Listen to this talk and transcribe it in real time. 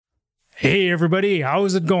Hey everybody,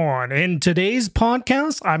 how's it going? In today's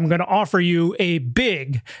podcast, I'm going to offer you a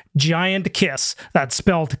big, giant kiss. That's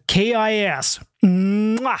spelled KIS.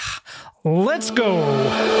 Mwah. Let's go.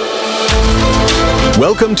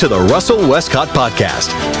 Welcome to the Russell Westcott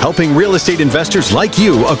Podcast, helping real estate investors like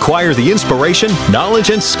you acquire the inspiration,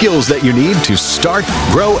 knowledge, and skills that you need to start,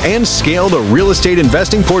 grow, and scale the real estate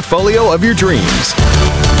investing portfolio of your dreams.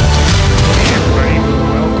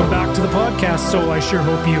 To the podcast. So I sure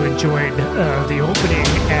hope you enjoyed the opening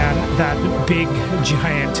and that big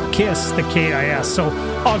giant kiss, the KIS. So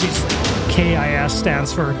obviously KIS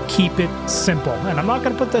stands for keep it simple, and I'm not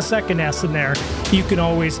going to put the second S in there. You can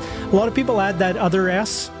always, a lot of people add that other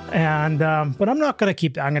S, and but I'm not going to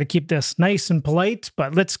keep that. I'm going to keep this nice and polite,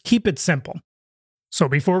 but let's keep it simple. So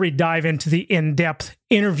before we dive into the in-depth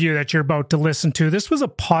interview that you're about to listen to, this was a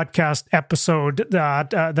podcast episode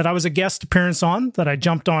that I was a guest appearance on, that I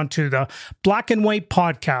jumped onto the Black and White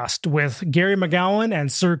podcast with Gary McGowan and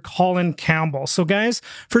Sir Colin Campbell. So guys,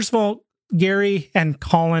 first of all, Gary and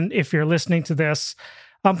Colin, if you're listening to this,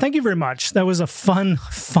 thank you very much. That was a fun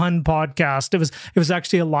podcast. It was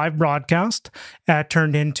actually a live broadcast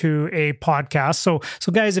turned into a podcast. So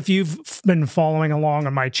guys, if you've been following along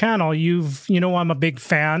on my channel, you know I'm a big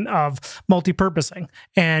fan of multi-purposing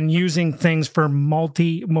and using things for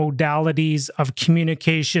multi-modalities of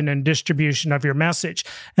communication and distribution of your message.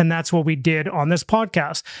 And that's what we did on this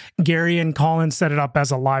podcast. Gary and Colin set it up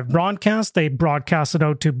as a live broadcast. They broadcast it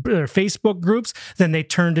out to their Facebook groups. Then they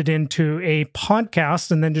turned it into a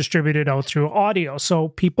podcast and then distributed out through audio. So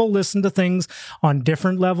people listen to things on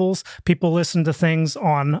different levels. People listen to things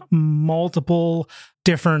on multiple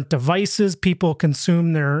different devices. People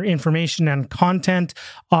consume their information and content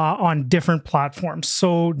on different platforms.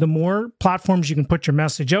 So the more platforms you can put your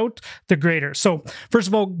message out, the greater. So first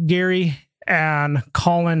of all, Gary and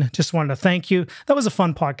Colin, just wanted to thank you. That was a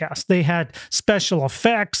fun podcast. They had special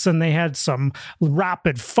effects and they had some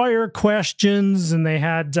rapid fire questions and they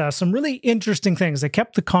had some really interesting things. They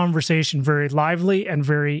kept the conversation very lively and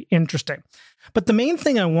very interesting. But the main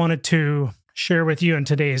thing I wanted to share with you in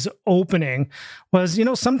today's opening was,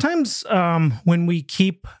 sometimes when we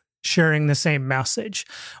keep sharing the same message,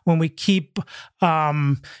 when we keep,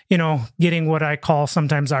 getting what I call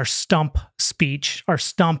sometimes our stump speech, our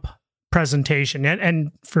stump presentation.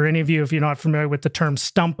 And for any of you, if you're not familiar with the term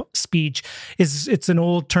stump speech, it's an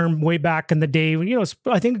old term way back in the day.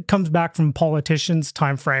 I think it comes back from politicians'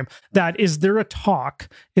 time frame. That is there a talk?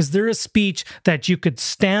 Is there a speech that you could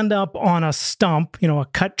stand up on a stump, a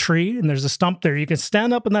cut tree, and there's a stump there. You can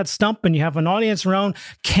stand up on that stump and you have an audience around.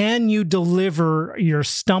 Can you deliver your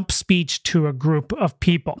stump speech to a group of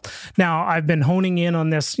people? Now, I've been honing in on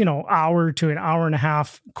this, hour to an hour and a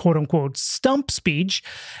half, quote unquote, stump speech.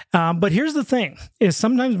 But here's the thing, is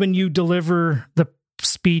sometimes when you deliver the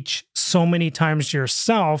speech so many times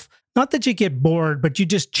yourself, not that you get bored, but you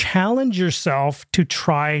just challenge yourself to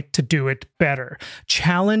try to do it better.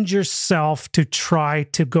 Challenge yourself to try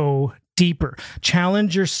to go deeper.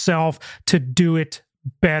 Challenge yourself to do it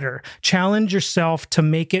better. Challenge yourself to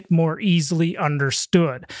make it more easily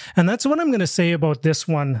understood. And that's what I'm going to say about this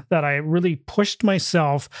one, that I really pushed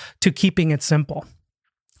myself to keeping it simple.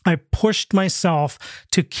 I pushed myself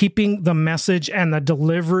to keeping the message and the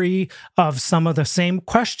delivery of some of the same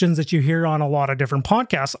questions that you hear on a lot of different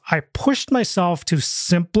podcasts. I pushed myself to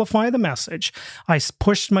simplify the message. I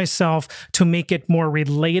pushed myself to make it more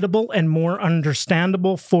relatable and more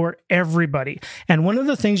understandable for everybody. And one of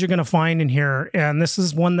the things you're going to find in here, and this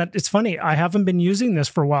is one that, it's funny, I haven't been using this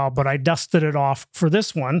for a while, but I dusted it off for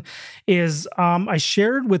this one, is I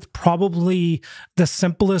shared with probably the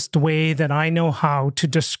simplest way that I know how to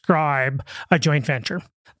describe a joint venture.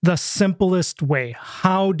 The simplest way.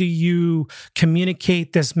 How do you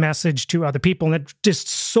communicate this message to other people? And it just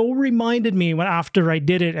so reminded me after I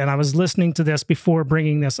did it, and I was listening to this before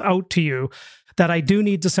bringing this out to you, that I do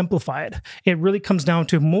need to simplify it. It really comes down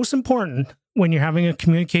to, most important, when you're having a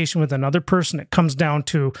communication with another person, it comes down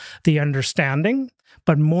to the understanding.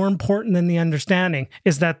 But more important than the understanding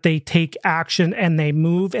is that they take action and they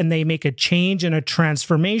move and they make a change and a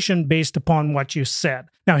transformation based upon what you said.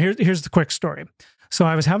 Now, here's the quick story. So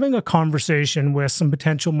I was having a conversation with some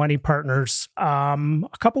potential money partners a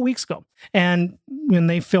couple weeks ago. And when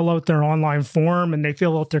they fill out their online form and they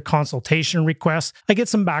fill out their consultation requests, I get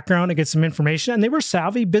some background, I get some information, and they were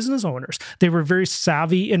savvy business owners. They were very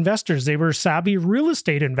savvy investors. They were savvy real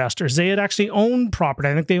estate investors. They had actually owned property.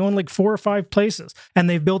 I think they owned like 4 or 5 places, and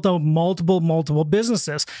they've built out multiple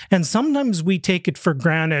businesses. And sometimes we take it for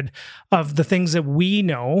granted of the things that we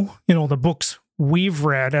know, the books we've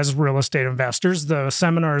read as real estate investors, the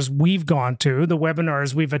seminars we've gone to, the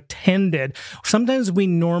webinars we've attended. Sometimes we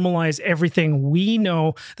normalize everything we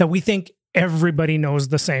know that we think everybody knows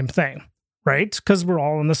the same thing, right? Because we're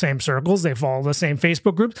all in the same circles. They follow the same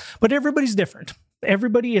Facebook groups, but everybody's different.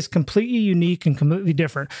 Everybody is completely unique and completely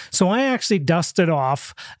different. So I actually dusted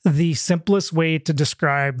off the simplest way to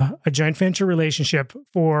describe a joint venture relationship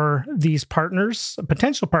for these partners,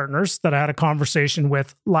 potential partners that I had a conversation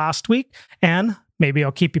with last week. And maybe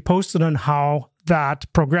I'll keep you posted on how that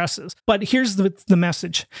progresses. But here's the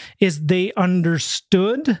message is they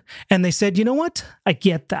understood and they said, you know what? I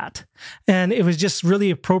get that. And it was just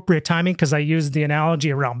really appropriate timing because I used the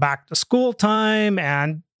analogy around back to school time,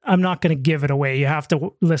 and I'm not going to give it away. You have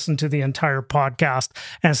to listen to the entire podcast,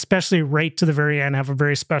 and especially right to the very end, I have a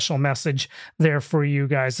very special message there for you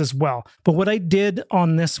guys as well. But what I did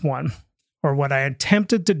on this one, or what I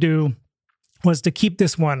attempted to do, was to keep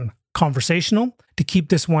this one conversational, to keep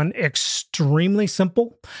this one extremely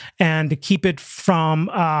simple, and to keep it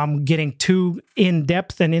from getting too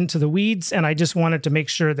in-depth and into the weeds. And I just wanted to make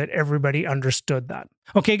sure that everybody understood that.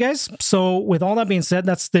 Okay, guys. So with all that being said,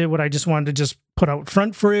 that's what I just wanted to just put out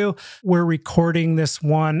front for you. We're recording this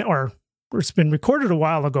one, or it's been recorded a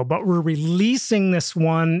while ago, but we're releasing this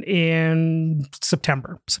one in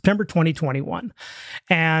September 2021.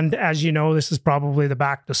 And as you know, this is probably the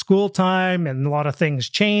back to school time and a lot of things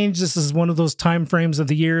change. This is one of those time frames of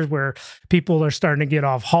the year where people are starting to get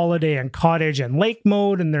off holiday and cottage and lake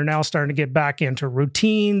mode, and they're now starting to get back into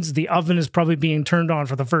routines. The oven is probably being turned on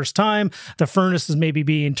for the first time. The furnace is maybe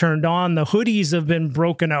being turned on. The hoodies have been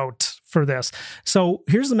broken out for this. So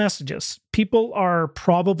here's the messages. People are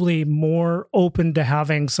probably more open to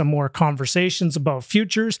having some more conversations about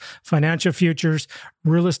futures, financial futures,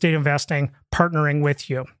 real estate investing, partnering with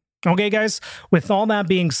you. Okay, guys, with all that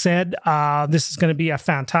being said, this is going to be a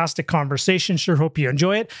fantastic conversation. Sure hope you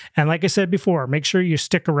enjoy it. And like I said before, make sure you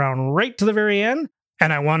stick around right to the very end.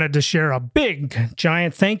 And I wanted to share a big,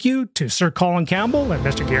 giant thank you to Sir Colin Campbell and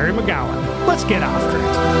Mr. Gary McGowan. Let's get after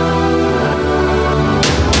it.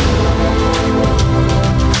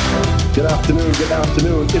 Good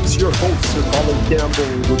afternoon. It's your host, Sir Colin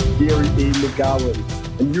Campbell with Gary A.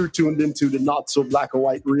 McGowan, and you're tuned into the Not So Black and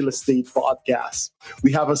White Real Estate Podcast.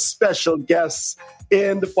 We have a special guest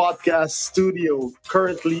in the podcast studio,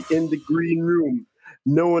 currently in the green room,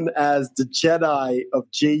 known as the Jedi of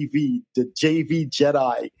JV, the JV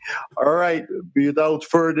Jedi. All right, without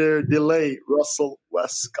further delay, Russell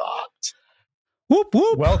Westcott. Whoop,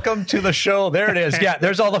 whoop. Welcome to the show. There it is. Yeah,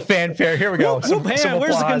 there's all the fanfare. Here we go. Whoop, whoop. Hey,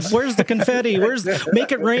 where's the confetti?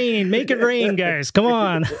 Make it rain, guys. Come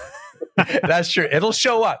on. That's true. It'll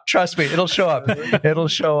show up. Trust me, it'll show up.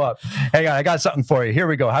 Hang on, I got something for you. Here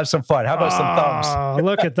we go. Have some fun. How about some thumbs? Oh,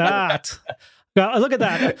 look at that. Look at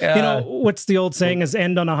that. You know, what's the old saying is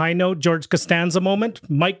end on a high note. George Costanza moment.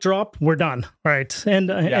 Mic drop. We're done. All right.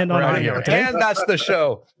 End on a high note. Okay? And that's the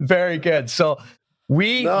show. Very good. So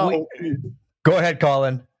we go ahead,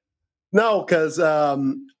 Colin. No, because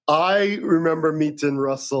I remember meeting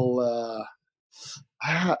Russell,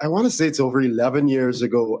 I want to say it's over 11 years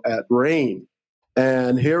ago at Rain.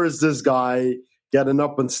 And here is this guy getting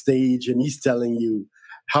up on stage, and he's telling you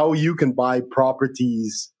how you can buy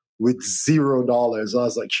properties with $0. I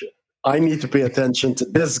was like, shit, I need to pay attention to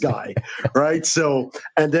this guy, right? So,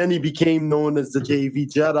 and then he became known as the JV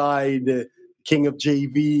Jedi, the king of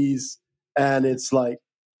JVs. And it's like,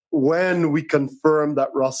 when we confirmed that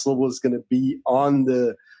Russell was going to be on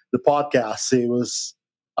the podcast,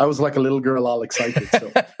 I was like a little girl, all excited.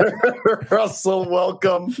 So, Russell,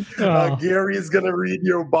 welcome. Gary is going to read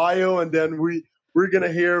your bio, and then we're going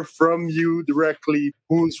to hear from you directly.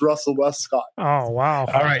 Who's Russell Westcott? Oh, wow.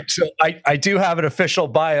 All right. So I do have an official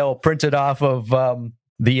bio printed off of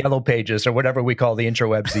the yellow pages, or whatever we call the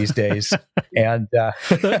interwebs these days. And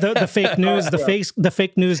the fake news, the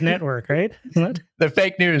fake news network, right? Isn't it? The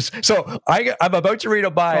fake news. So I'm about to read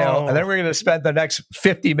a bio, and then we're going to spend the next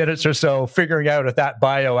 50 minutes or so figuring out if that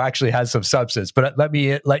bio actually has some substance. But let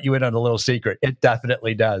me let you in on a little secret. It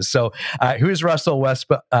definitely does. So who's Russell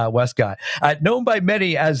Westcott? Known by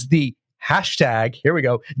many as the hashtag, here we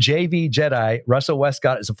go, JV Jedi. Russell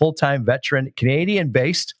Westcott is a full-time veteran,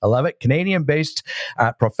 Canadian-based, I love it, Canadian-based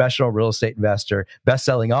professional real estate investor,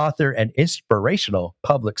 best-selling author, and inspirational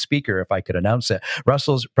public speaker, if I could announce it.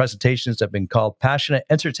 Russell's presentations have been called passionate,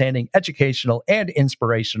 entertaining, educational, and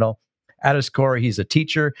inspirational. At his core, he's a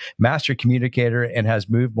teacher, master communicator, and has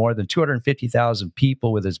moved more than 250,000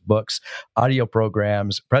 people with his books, audio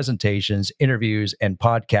programs, presentations, interviews, and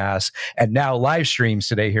podcasts, and now live streams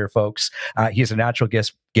today here, folks. He has a natural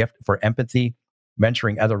gift for empathy,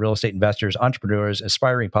 mentoring other real estate investors, entrepreneurs,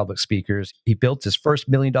 aspiring public speakers. He built his first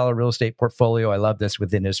 $1 million real estate portfolio. I love this,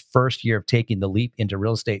 within his first year of taking the leap into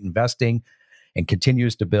real estate investing, and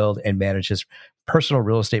continues to build and manage his personal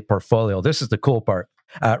real estate portfolio. This is the cool part.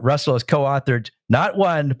 Russell has co-authored not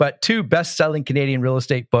one, but two best-selling Canadian real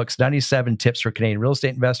estate books, 97 Tips for Canadian Real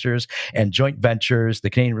Estate Investors and Joint Ventures, The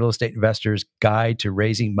Canadian Real Estate Investor's Guide to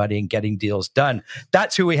Raising Money and Getting Deals Done.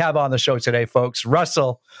 That's who we have on the show today, folks.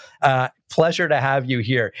 Russell, pleasure to have you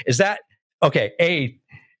here. Is that, okay,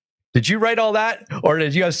 did you write all that, or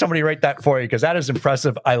did you have somebody write that for you? Because that is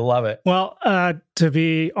impressive. I love it. Well, to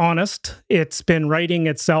be honest, it's been writing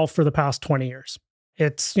itself for the past 20 years.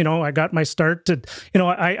 It's, I got my start to,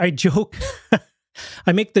 I joke,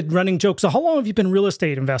 I make the running joke. So how long have you been real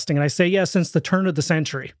estate investing? And I say, yeah, since the turn of the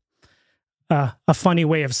century. A funny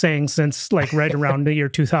way of saying since like right around the year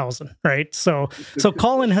 2000, right? So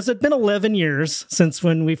Colin, has it been 11 years since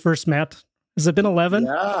when we first met? Has it been 11?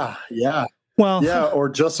 Yeah. Well, yeah, or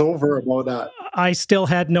just over about that. I still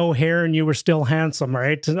had no hair, and you were still handsome,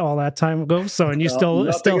 right? All that time ago. So, and you still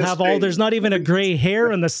have all. There's not even a gray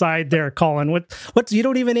hair on the side there, Colin. What? You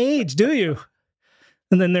don't even age, do you?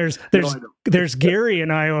 And then there's Gary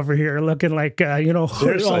and I over here looking like all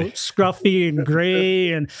scruffy and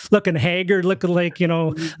gray and looking haggard, looking like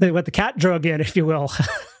what the cat drug in, if you will.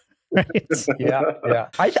 Right? Yeah.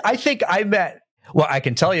 I think I met. Well, I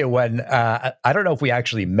can tell you when, I don't know if we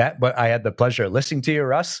actually met, but I had the pleasure of listening to you,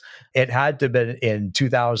 Russ. It had to have been in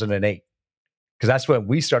 2008, because that's when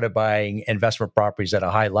we started buying investment properties at a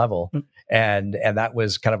high level. And that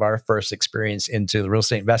was kind of our first experience into the Real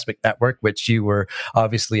Estate Investment Network, which you were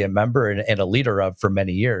obviously a member and a leader of for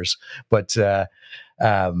many years. But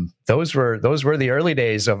those were the early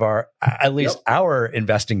days of our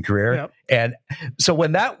investing career. Yep. And so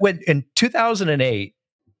when that went in 2008,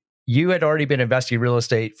 you had already been investing in real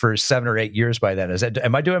estate for 7 or 8 years by then.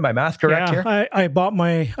 Am I doing my math correct here? I bought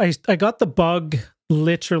I got the bug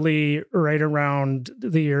literally right around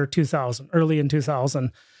the year 2000, early in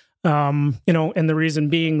 2000. And the reason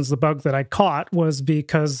being is the bug that I caught was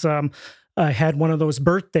because I had one of those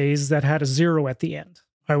birthdays that had a 0 at the end.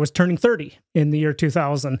 I was turning 30 in the year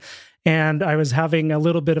 2000, and I was having a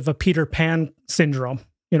little bit of a Peter Pan syndrome.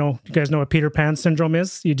 You guys know what Peter Pan syndrome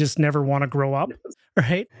is? You just never want to grow up,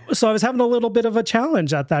 right? So I was having a little bit of a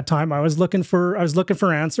challenge at that time. I was looking for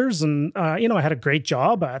answers, and I had a great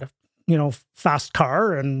job. I had a fast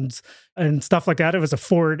car and stuff like that. It was a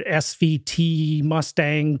Ford SVT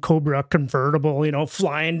Mustang Cobra convertible,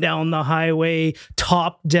 flying down the highway,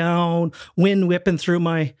 top down, wind whipping through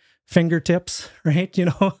my fingertips, right?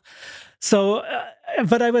 So,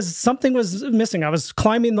 but something was missing. I was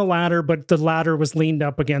climbing the ladder, but the ladder was leaned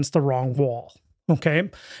up against the wrong wall. Okay.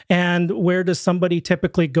 And where does somebody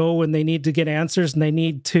typically go when they need to get answers and they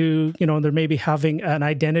need to, they're maybe having an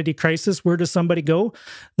identity crisis? Where does somebody go?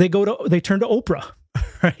 They turn to Oprah,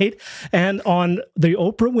 right? And on the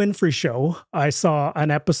Oprah Winfrey Show, I saw an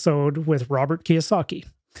episode with Robert Kiyosaki,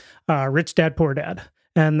 Rich Dad, Poor Dad.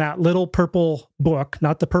 And that little purple book,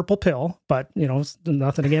 not the purple pill, but,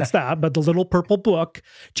 nothing against that, but the little purple book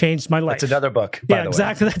changed my life. That's another book, by the way.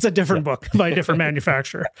 Exactly. That's a different book by a different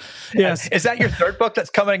manufacturer. Yes. Is that your third book that's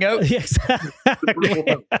coming out? Yes.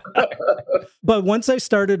 But once I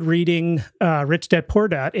started reading Rich Dad, Poor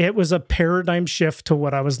Dad, it was a paradigm shift to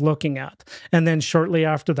what I was looking at. And then shortly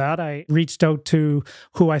after that, I reached out to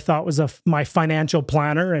who I thought was my financial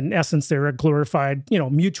planner. In essence, they're a glorified,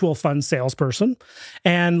 mutual fund salesperson.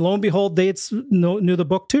 And lo and behold, they knew the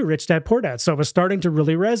book too, Rich Dad, Poor Dad. So it was starting to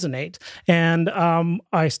really resonate. And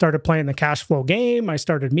I started playing the cash flow game. I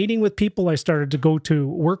started meeting with people. I started to go to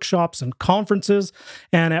workshops and conferences.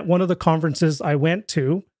 And at one of the conferences I went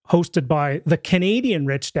to, hosted by the Canadian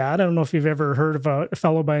Rich Dad, I don't know if you've ever heard of a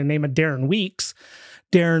fellow by the name of Darren Weeks.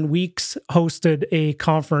 Darren Weeks hosted a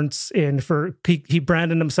conference he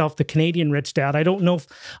branded himself the Canadian Rich Dad. I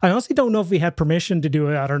honestly don't know if he had permission to do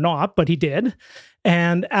that or not, but he did.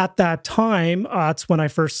 And at that time, that's when I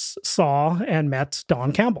first saw and met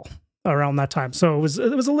Don Campbell around that time. So it was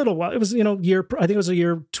a little while. It was, I think it was a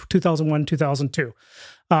year 2001, 2002.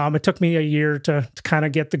 It took me a year to kind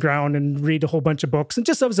of get the ground and read a whole bunch of books. And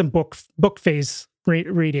just I was in book phase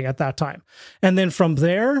reading at that time. And then from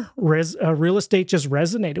there, real estate just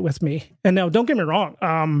resonated with me. And now, don't get me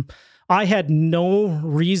wrong. I had no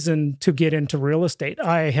reason to get into real estate.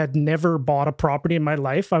 I had never bought a property in my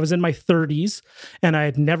life. I was in my 30s and I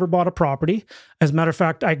had never bought a property. As a matter of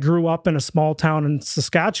fact, I grew up in a small town in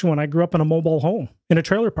Saskatchewan. I grew up in a mobile home. in a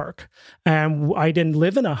trailer park. And I didn't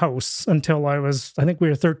live in a house until I think we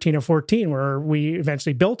were 13 or 14, where we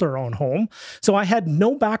eventually built our own home. So I had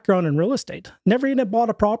no background in real estate, never even bought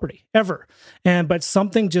a property ever. But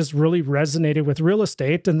something just really resonated with real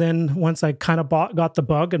estate. And then once I kind of got the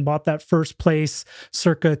bug and bought that first place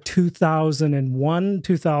circa 2001,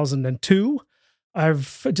 2002,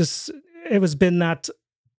 it was been that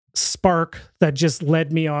spark that just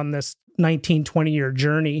led me on this 19-20 year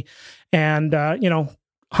journey. And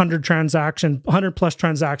 100 plus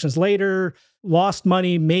transactions later, lost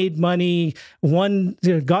money, made money,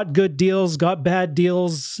 got good deals, got bad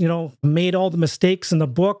deals, made all the mistakes in the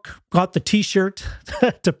book, got the t-shirt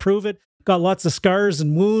to prove it, got lots of scars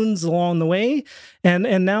and wounds along the way.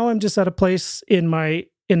 And now I'm just at a place in my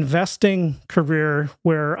investing career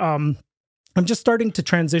where I'm just starting to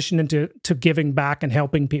transition into giving back and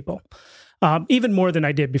helping people. Even more than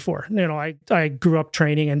I did before. I grew up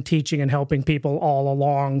training and teaching and helping people all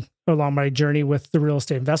along my journey with the Real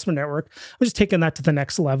Estate Investment Network. I'm just taking that to the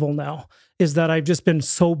next level now, is that I've just been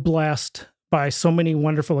so blessed by so many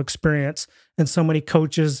wonderful experience and so many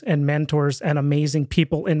coaches and mentors and amazing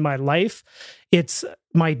people in my life. It's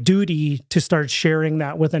my duty to start sharing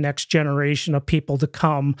that with the next generation of people to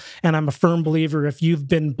come. And I'm a firm believer, if you've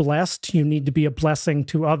been blessed, you need to be a blessing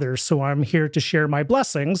to others. So I'm here to share my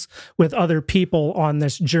blessings with other people on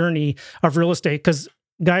this journey of real estate. Because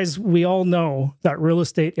guys, we all know that real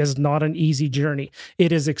estate is not an easy journey.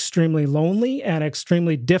 It is extremely lonely and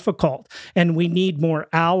extremely difficult. And we need more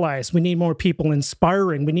allies. We need more people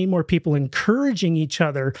inspiring. We need more people encouraging each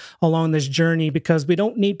other along this journey, because we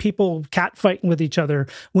don't need people catfighting with each other.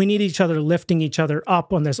 We need each other lifting each other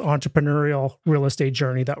up on this entrepreneurial real estate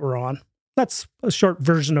journey that we're on. That's a short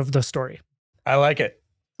version of the story. I like it.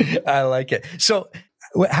 I like it. So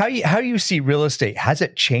how you see real estate, has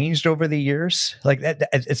it changed over the years? Like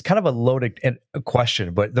it's kind of a loaded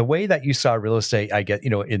question, but the way that you saw real estate, I get,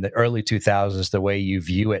 in the early 2000s, the way you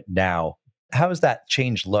view it now, how has that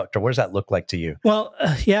change looked, or what does that look like to you? Well,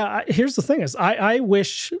 here's the thing is I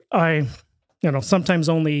wish sometimes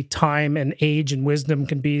only time and age and wisdom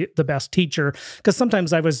can be the best teacher, because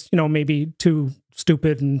sometimes I was, maybe too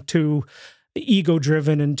stupid and too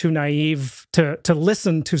ego-driven and too naive to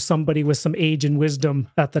listen to somebody with some age and wisdom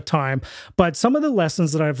at the time. But some of the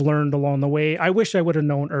lessons that I've learned along the way, I wish I would have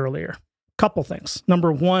known earlier. Couple things.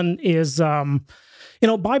 Number one is,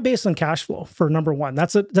 buy based on cash flow for number one.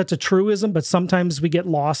 That's a truism, but sometimes we get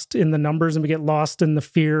lost in the numbers and we get lost in the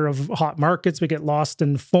fear of hot markets. We get lost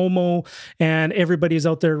in FOMO, and everybody's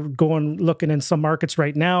out there looking in some markets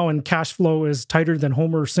right now, and cash flow is tighter than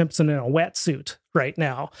Homer Simpson in a wetsuit right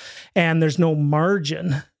now. And there's no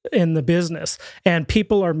margin in the business, and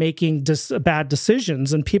people are making bad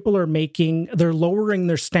decisions, and they're lowering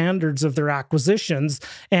their standards of their acquisitions.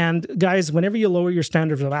 And guys, whenever you lower your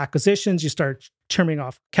standards of acquisitions, you start trimming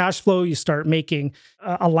off cash flow, you start making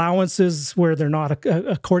allowances where they're not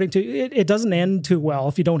according to it. It doesn't end too well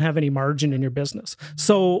if you don't have any margin in your business.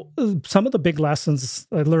 So some of the big lessons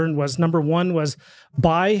I learned was, number one was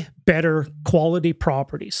buy better quality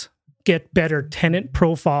properties. Get better tenant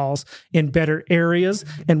profiles in better areas.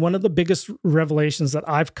 And one of the biggest revelations that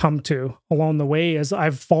I've come to along the way is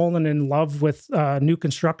I've fallen in love with new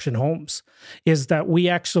construction homes, is that we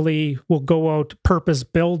actually will go out, purpose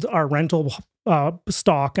build our rental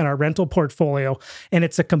stock and our rental portfolio. And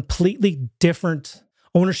it's a completely different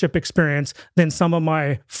ownership experience than some of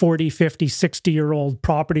my 40, 50, 60-year-old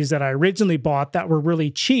properties that I originally bought that were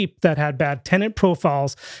really cheap, that had bad tenant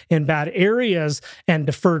profiles in bad areas and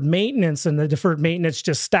deferred maintenance. And the deferred maintenance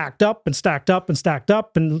just stacked up and stacked up and stacked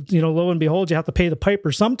up. And, lo and behold, you have to pay the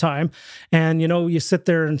piper sometime. And, you sit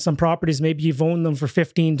there in some properties, maybe you've owned them for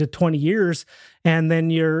 15 to 20 years. And then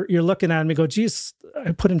you're looking at them and go, geez,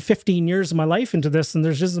 I put in 15 years of my life into this and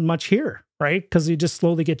there's isn't much here, right? Because you just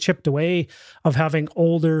slowly get chipped away of having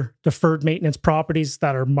older deferred maintenance properties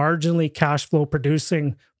that are marginally cash flow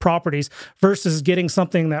producing properties versus getting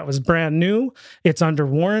something that was brand new. It's under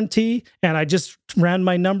warranty. And I just ran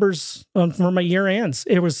my numbers for my year ends.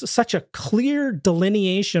 It was such a clear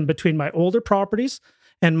delineation between my older properties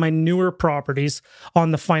and my newer properties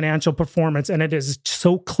on the financial performance. And it is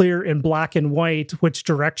so clear in black and white which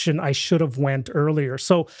direction I should have went earlier.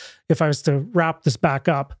 So if I was to wrap this back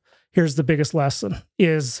up, here's the biggest lesson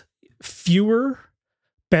is fewer,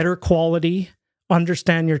 better quality,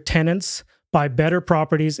 understand your tenants, buy better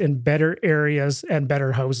properties in better areas and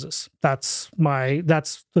better houses. That's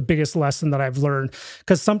the biggest lesson that I've learned.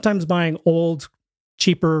 Because sometimes buying old,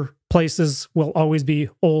 cheaper places will always be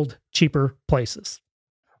old, cheaper places.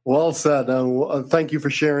 Well said. Thank you for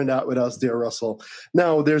sharing that with us, dear Russell.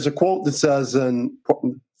 Now, there's a quote that says, in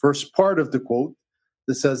first part of the quote,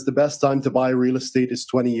 that says the best time to buy real estate is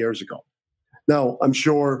 20 years ago. Now, I'm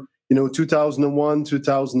sure, 2001,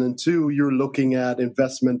 2002, you're looking at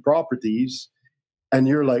investment properties and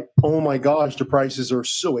you're like, oh my gosh, the prices are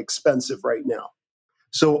so expensive right now.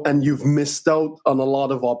 So, and you've missed out on a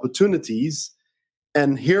lot of opportunities.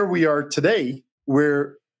 And here we are today,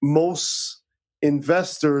 where most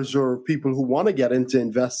investors or people who want to get into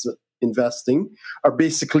investing are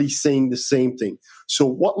basically saying the same thing. So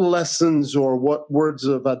what lessons or what words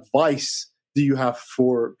of advice do you have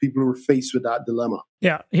for people who are faced with that dilemma?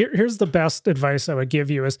 Yeah, here's the best advice I would give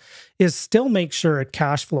you is still make sure it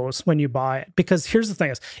cash flows when you buy it. Because here's the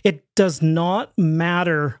thing is, it does not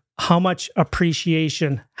matter how much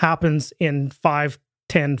appreciation happens in 5,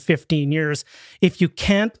 10, 15 years. If you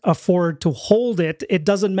can't afford to hold it, it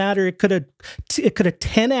doesn't matter. It could have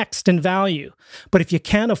 10x'd in value. But if you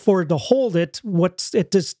can't afford to hold it, what's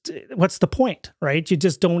the point, right? You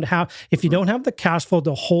just don't have, if you don't have the cash flow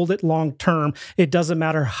to hold it long term, it doesn't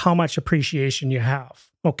matter how much appreciation you have.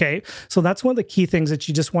 Okay. So that's one of the key things that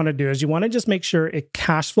you just want to do is you want to just make sure it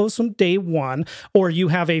cash flows from day one, or you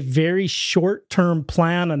have a very short-term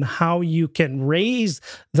plan on how you can raise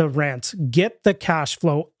the rent, get the cash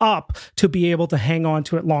flow up to be able to hang on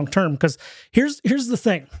to it long-term. Because here's the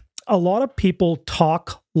thing. A lot of people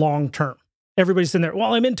talk long-term. Everybody's in there,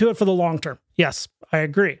 well, I'm into it for the long term. Yes, I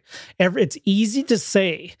agree. It's easy to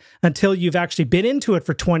say until you've actually been into it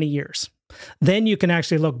for 20 years. Then you can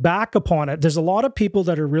actually look back upon it. There's a lot of people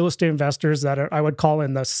that are real estate investors that are, I would call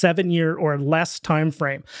in the 7-year or less time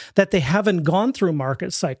frame, that they haven't gone through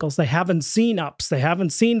market cycles. They haven't seen ups. They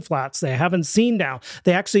haven't seen flats. They haven't seen down.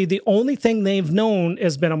 The only thing they've known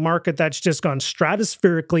has been a market that's just gone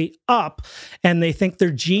stratospherically up, and they think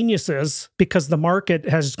they're geniuses because the market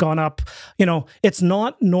has gone up. It's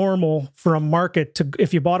not normal for a market to,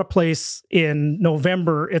 if you bought a place in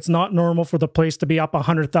November, it's not normal for the place to be up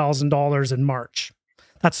 $100,000 in March.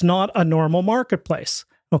 That's not a normal marketplace.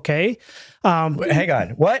 Okay. Hang on.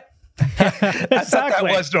 What? Exactly. I thought that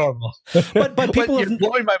was normal. But people you're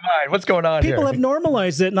blowing my mind. What's going on here? People have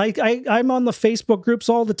normalized it. And I'm on the Facebook groups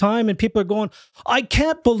all the time, and people are going, I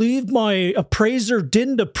can't believe my appraiser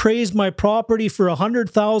didn't appraise my property for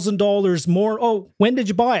 $100,000 more. Oh, when did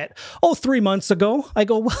you buy it? Oh, 3 months ago. I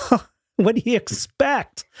go, well, what do you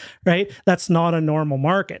expect? Right? That's not a normal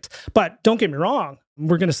market. But don't get me wrong.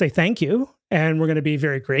 We're going to say thank you and we're going to be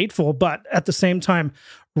very grateful. But at the same time,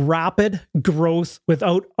 rapid growth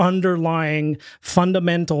without underlying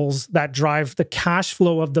fundamentals that drive the cash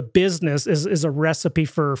flow of the business is a recipe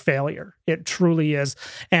for failure. It truly is.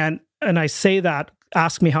 And I say that,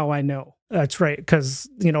 ask me how I know. That's right. Because,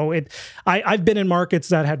 I've been in markets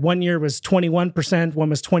that had 1 year was 21%, one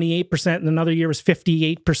was 28%, and another year was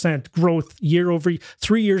 58% growth year over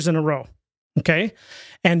 3 years in a row. Okay.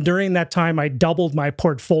 And during that time, I doubled my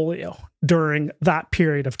portfolio during that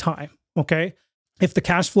period of time. Okay. If the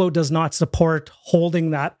cash flow does not support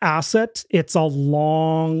holding that asset, it's a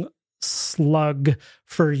long slug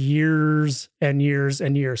for years and years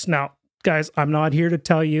and years. Now, guys, I'm not here to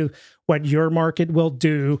tell you what your market will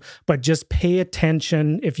do, but just pay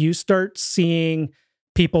attention. If you start seeing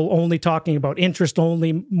people only talking about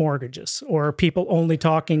interest-only mortgages, or people only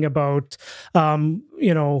talking about,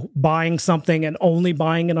 buying something and only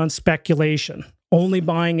buying it on speculation, only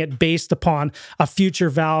buying it based upon a future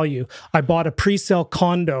value. I bought a pre-sale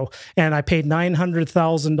condo and I paid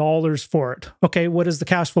 $900,000 for it. Okay, what does the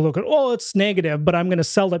cash flow look like? Oh, it's negative, but I'm going to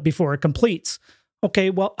sell it before it completes. Okay,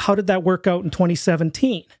 well, how did that work out in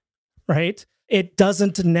 2017, right? It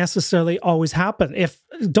doesn't necessarily always happen.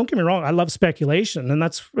 Don't get me wrong, I love speculation, and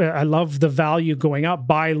I love the value going up.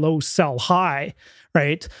 Buy low, sell high,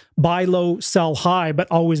 right? Buy low, sell high, but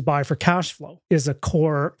always buy for cash flow is a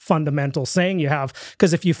core fundamental saying you have.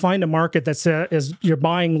 Because if you find a market that you're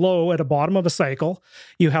buying low at the bottom of a cycle,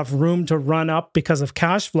 you have room to run up because of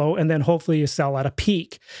cash flow, and then hopefully you sell at a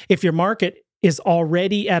peak. If your market is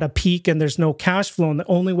already at a peak and there's no cash flow, and the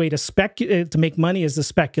only way to make money is the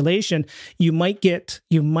speculation, you might get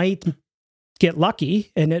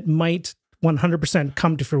lucky and it might 100%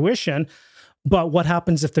 come to fruition. But what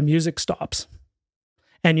happens if the music stops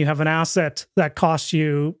and you have an asset that costs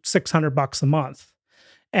you $600 a month,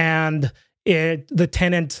 and the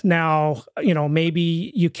tenant now,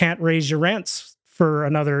 maybe you can't raise your rents for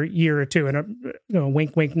another year or two, and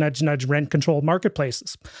wink, wink, nudge, nudge, rent controlled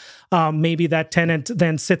marketplaces. Maybe that tenant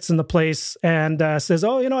then sits in the place and says,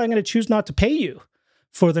 oh, I'm going to choose not to pay you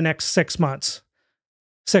for the next 6 months.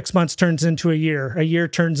 6 months turns into a year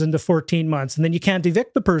turns into 14 months, and then you can't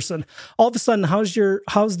evict the person. All of a sudden,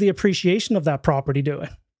 how's the appreciation of that property doing?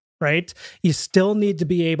 right? You still need to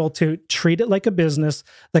be able to treat it like a business.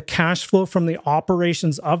 The cash flow from the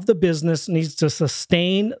operations of the business needs to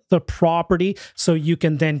sustain the property so you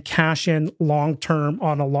can then cash in long-term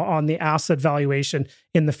on the asset valuation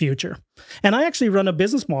in the future. And I actually run a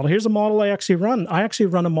business model. Here's a model I actually run. I actually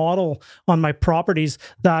run a model on my properties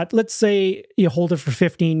that, let's say you hold it for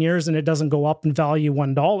 15 years and it doesn't go up in value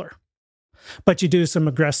 $1. But you do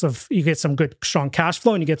you get some good, strong cash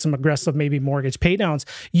flow and you get some aggressive, maybe mortgage pay downs.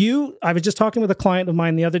 I was just talking with a client of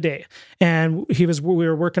mine the other day, and we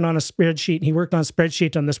were working on a spreadsheet, and he worked on a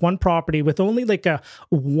spreadsheet on this one property with only like a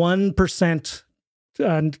 1%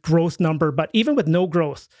 growth number, but even with no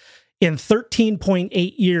growth, in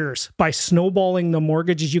 13.8 years, by snowballing the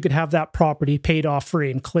mortgages, you could have that property paid off free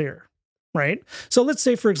and clear. Right? So let's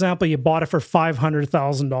say, for example, you bought it for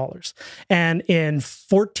 $500,000 and in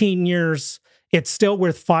 14 years, it's still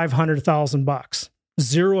worth $500,000,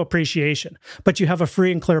 zero appreciation, but you have a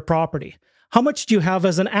free and clear property. How much do you have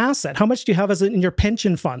as an asset? How much do you have as in your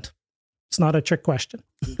pension fund? It's not a trick question,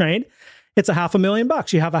 right? It's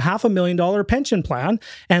 $500,000. You have a $500,000 pension plan.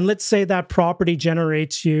 And let's say that property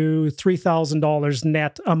generates you $3,000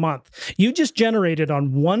 net a month. You just generated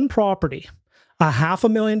on one property a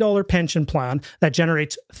 $500,000 pension plan that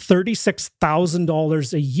generates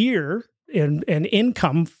 $36,000 a year in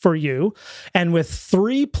income for you. And with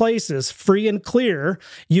 3 places, free and clear,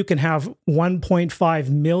 you can have $1.5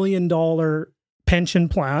 million pension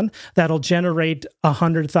plan that'll generate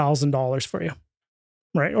 $100,000 for you,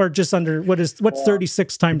 right? Or just under, what's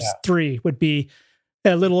 36 times 3 would be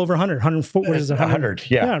a little over 100, 104, what is it? 100,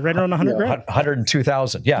 yeah. Yeah, right around 100 grand.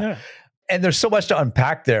 102,000, yeah. And there's so much to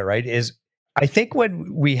unpack there, right? I think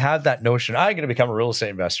when we have that notion, I'm going to become a real estate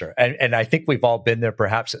investor. And I think we've all been there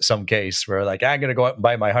perhaps at some case where like, I'm going to go out and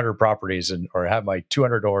buy my 100 properties or have my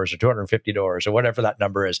 200 doors or 250 doors or whatever that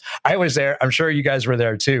number is. I was there. I'm sure you guys were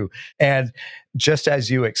there too. And just as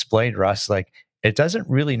you explained, Russ, like it doesn't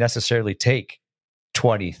really necessarily take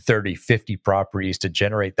 20, 30, 50 properties to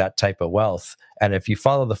generate that type of wealth. And if you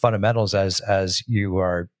follow the fundamentals as you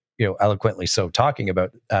are eloquently so talking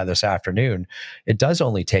about this afternoon, it does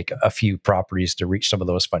only take a few properties to reach some of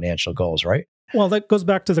those financial goals, right? Well, that goes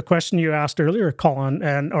back to the question you asked earlier, Colin,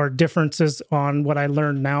 and our differences on what I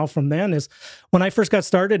learned now from then is when I first got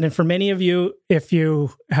started. And for many of you, if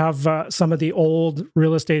you have some of the old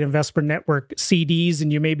Real Estate Investment Network CDs,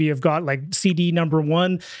 and you maybe have got like CD number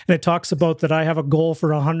 1, and it talks about that I have a goal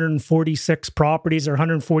for 146 properties or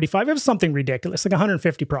 145. It was something ridiculous, like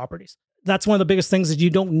 150 properties. That's one of the biggest things, is you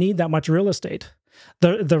don't need that much real estate.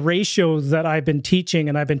 The ratio that I've been teaching,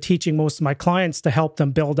 and I've been teaching most of my clients to help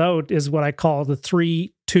them build out, is what I call the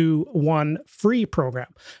 3-2-1 free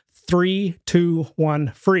program.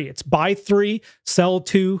 3-2-1 free. It's buy 3, sell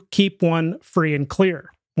 2, keep 1, free and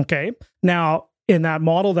clear. Okay. Now, in that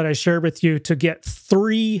model that I shared with you, to get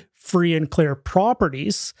 3 free and clear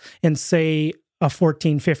properties in, say, a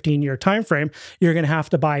 14, 15-year time frame, you're going to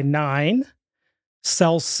have to buy 9,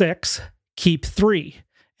 sell 6, keep 3.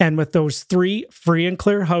 And with those 3 free and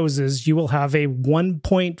clear houses, you will have a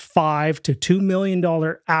 $1.5 to $2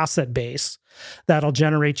 million asset base that'll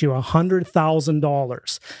generate you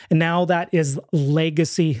 $100,000. And now that is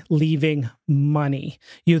legacy leaving money.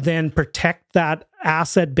 You then protect that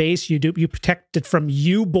asset base. You protect it from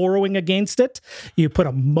you borrowing against it. You put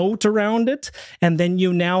a moat around it. And then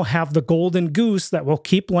you now have the golden goose that will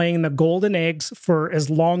keep laying the golden eggs for as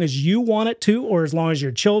long as you want it to, or as long as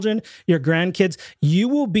your children, your grandkids. You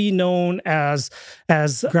will be known as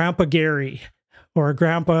Grandpa Gary or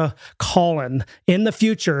Grandpa Colin in the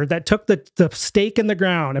future that took the stake in the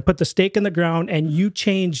ground and put the stake in the ground, and you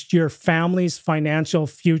changed your family's financial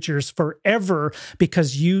futures forever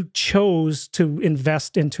because you chose to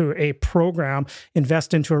invest into a program,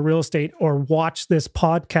 invest into a real estate, or watch this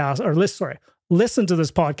podcast, or listen to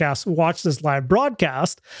this podcast, watch this live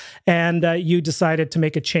broadcast, and you decided to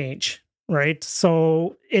make a change. Right.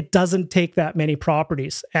 So it doesn't take that many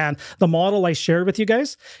properties. And the model I shared with you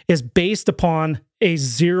guys is based upon a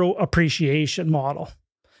 0 appreciation model.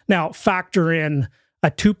 Now, factor in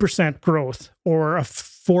a 2% growth or a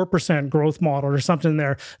 4% growth model or something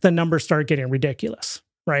there, the numbers start getting ridiculous.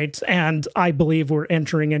 Right. And I believe we're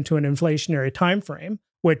entering into an inflationary time frame,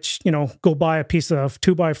 which, go buy a piece of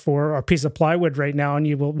 2x4 or a piece of plywood right now, and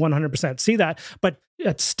you will 100% see that. But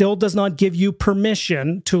it still does not give you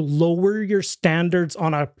permission to lower your standards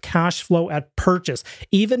on a cash flow at purchase,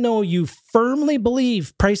 even though you firmly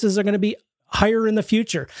believe prices are going to be higher in the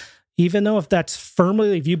future. Even though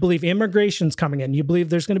if you believe immigration's coming in, you believe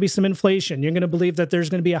there's going to be some inflation, you're going to believe that there's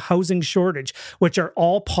going to be a housing shortage, which are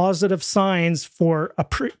all positive signs for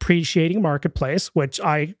appreciating marketplace, which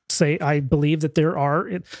I say I believe that there are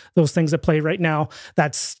those things at play right now.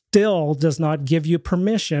 That still does not give you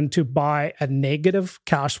permission to buy a negative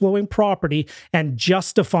cash flowing property and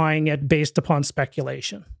justifying it based upon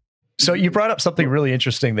speculation. So you brought up something really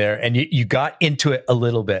interesting there, and you got into it a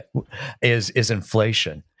little bit, is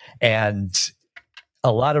inflation. And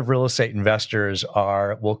a lot of real estate investors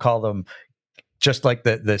are, we'll call them just like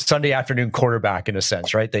the Sunday afternoon quarterback in a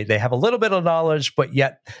sense, right? They have a little bit of knowledge, but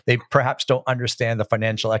yet they perhaps don't understand the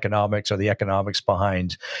financial economics or the economics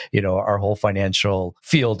behind, our whole financial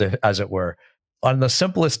field, as it were. On the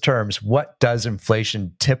simplest terms, what does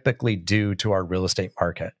inflation typically do to our real estate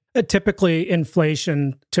market? Typically,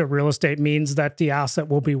 inflation to real estate means that the asset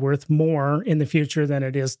will be worth more in the future than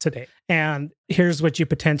it is today. And here's what you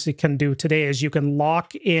potentially can do today is you can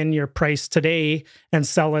lock in your price today and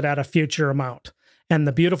sell it at a future amount. And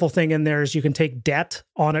the beautiful thing in there is you can take debt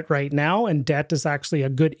on it right now, and debt is actually a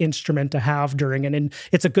good instrument to have and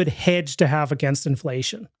it's a good hedge to have against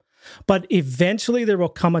inflation. But eventually there will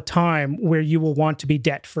come a time where you will want to be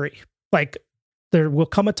debt-free. Like, there will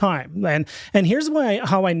come a time. And here's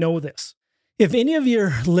how I know this. If any of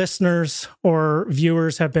your listeners or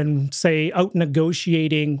viewers have been, say, out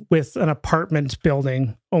negotiating with an apartment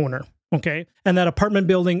building owner, okay, and that apartment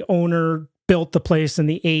building owner built the place in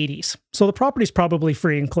the 80s, so the property's probably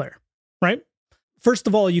free and clear, right? First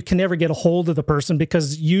of all, you can never get a hold of the person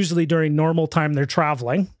because usually during normal time they're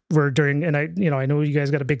traveling. I know you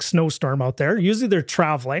guys got a big snowstorm out there. Usually they're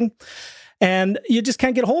traveling. And you just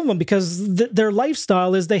can't get a hold of them because their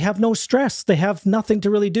lifestyle is they have no stress. They have nothing to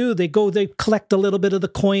really do. They collect a little bit of the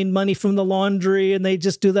coin money from the laundry and they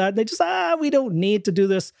just do that. They just, we don't need to do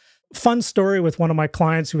this. Fun story with one of my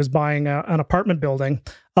clients who was buying an apartment building,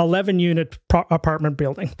 11-unit apartment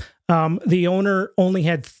building. The owner only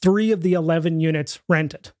had 3 of the 11 units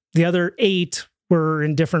rented. The other 8 were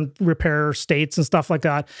in different repair states and stuff like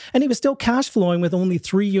that. And he was still cash flowing with only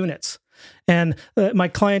 3 units. And my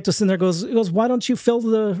client just in there goes, why don't you fill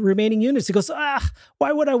the remaining units? He goes,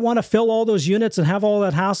 why would I want to fill all those units and have all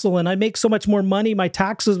that hassle? And I make so much more money, my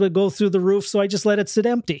taxes would go through the roof. So I just let it sit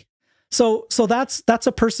empty. So that's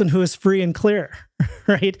a person who is free and clear,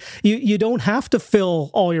 right? You don't have to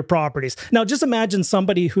fill all your properties. Now, just imagine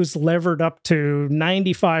somebody who's levered up to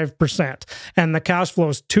 95% and the cash flow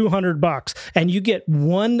is $200 and you get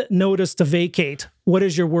one notice to vacate. What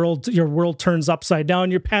is your world? Your world turns upside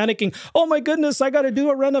down. You're panicking. Oh my goodness, I got to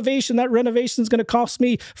do a renovation. That renovation is going to cost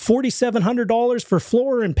me $4,700 for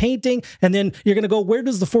floor and painting. And then you're going to go, where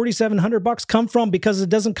does the $4,700 come from? Because it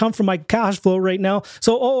doesn't come from my cash flow right now.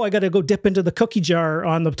 So, I got to go dip into the cookie jar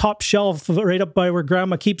on the top shelf right up by where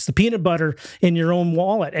grandma keeps the peanut butter in your own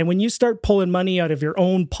wallet. And when you start pulling money out of your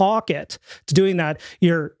own pocket to doing that,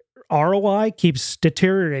 your ROI keeps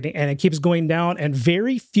deteriorating and it keeps going down, and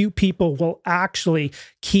very few people will actually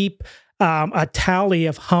keep a tally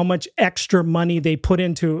of how much extra money they put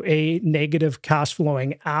into a negative cash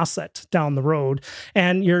flowing asset down the road.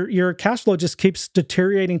 And your cash flow just keeps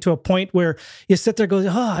deteriorating to a point where you sit there and go,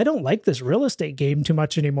 I don't like this real estate game too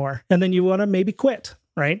much anymore. And then you want to maybe quit.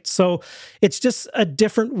 Right. So it's just a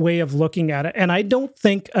different way of looking at it. And I don't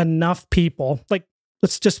think enough people,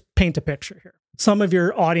 let's just paint a picture here. Some of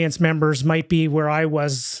your audience members might be where I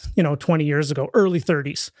was, 20 years ago, early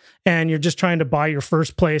 30s, and you're just trying to buy your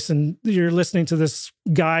first place, and you're listening to this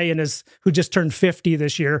guy who just turned 50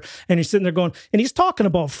 this year, and he's sitting there going, and he's talking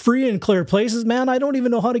about free and clear places. Man, I don't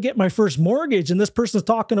even know how to get my first mortgage. And this person's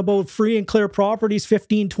talking about free and clear properties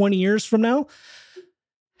 15, 20 years from now.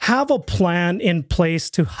 Have a plan in place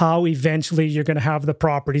to how eventually you're going to have the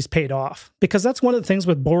properties paid off, because that's one of the things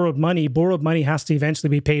with borrowed money. Borrowed money has to eventually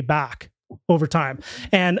be paid back over time.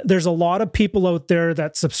 And there's a lot of people out there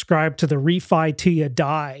that subscribe to the refi till you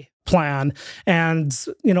die plan. And,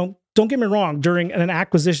 don't get me wrong, during an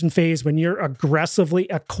acquisition phase, when you're aggressively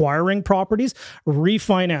acquiring properties,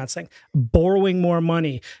 refinancing, borrowing more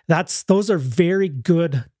money, those are very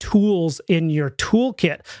good tools in your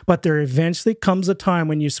toolkit. But there eventually comes a time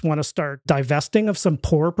when you want to start divesting of some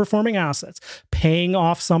poor performing assets, paying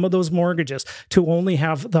off some of those mortgages to only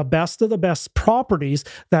have the best of the best properties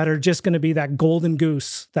that are just going to be that golden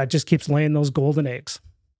goose that just keeps laying those golden eggs.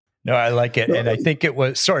 No, I like it. And I think it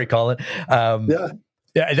was, sorry, Colin.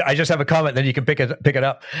 Yeah, I just have a comment, then you can pick it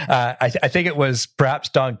up. I think it was perhaps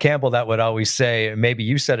Don Campbell that would always say, maybe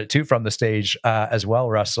you said it too from the stage as well,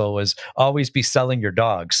 Russell, was always be selling your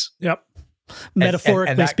dogs. Yep.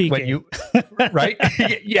 Metaphorically speaking. When you, right?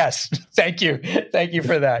 Yes. Thank you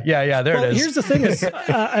for that. Yeah, there it is. Here's the thing is,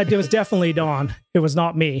 it was definitely Don. It was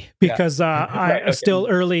not me, because I still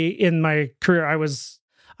early in my career,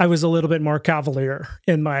 I was a little bit more cavalier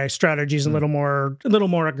in my strategies, a little more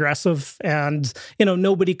aggressive. And,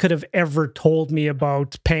 nobody could have ever told me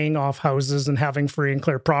about paying off houses and having free and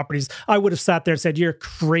clear properties. I would have sat there and said, you're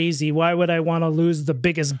crazy. Why would I want to lose the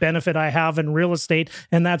biggest benefit I have in real estate?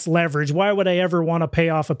 And that's leverage. Why would I ever want to pay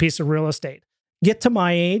off a piece of real estate? Get to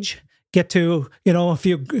my age, get to, a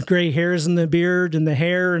few gray hairs in the beard and the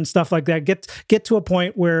hair and stuff like that. Get to a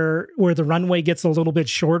point where the runway gets a little bit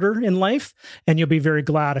shorter in life, and you'll be very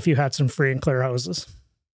glad if you had some free and clear houses.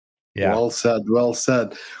 Yeah. Well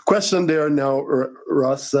said. Question there now,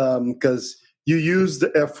 Russ, because you used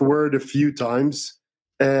the F word a few times,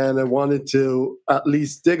 and I wanted to at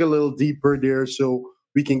least dig a little deeper there so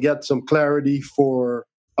we can get some clarity for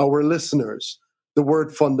our listeners. The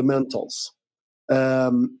word fundamentals.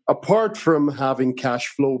 Apart from having cash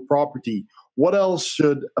flow property, what else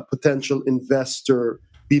should a potential investor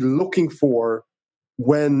be looking for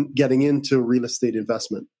when getting into real estate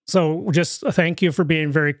investment? So just thank you for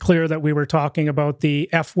being very clear that we were talking about the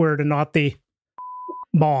F word and not the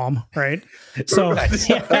bomb, right? So right.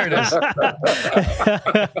 There it is.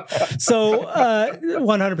 So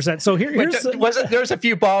 100%. So there's a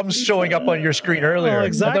few bombs showing up on your screen earlier. Oh,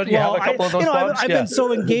 exactly. Don't you have a couple of those bombs? I've been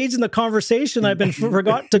so engaged in the conversation, I've been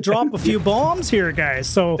forgot to drop a few bombs here, guys.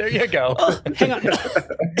 So there you go. Hang on.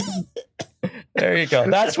 There you go.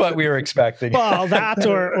 That's what we were expecting. Well, that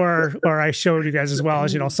or I showed you guys as well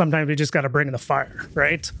as sometimes we just got to bring the fire,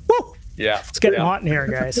 right? Woo! Yeah, it's getting hot in here,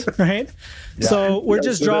 guys. Right? Yeah. So we're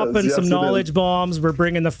just dropping some knowledge bombs. We're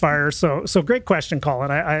bringing the fire. So great question,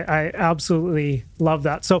 Colin. I absolutely love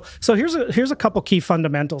that. So here's a couple key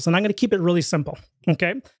fundamentals, and I'm going to keep it really simple.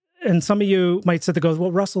 Okay. And some of you might sit there and go,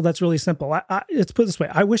 well, Russell, that's really simple. Let's put it this way.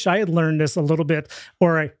 I wish I had learned this a little bit,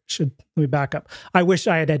 let me back up. I wish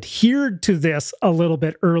I had adhered to this a little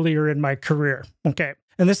bit earlier in my career. Okay.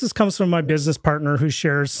 And this comes from my business partner who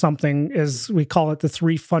shares something, as we call it, the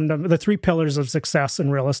three pillars of success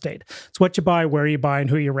in real estate. It's what you buy, where you buy, and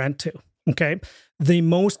who you rent to. Okay. The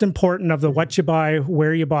most important of the what you buy,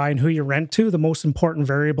 where you buy, and who you rent to, the most important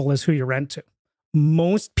variable is who you rent to.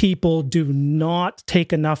 Most people do not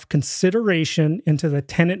take enough consideration into the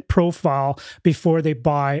tenant profile before they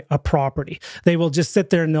buy a property. They will just sit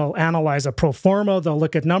there and they'll analyze a pro forma. They'll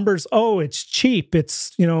look at numbers. Oh, it's cheap.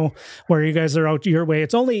 It's, where you guys are out your way.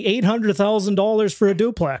 It's only $800,000 for a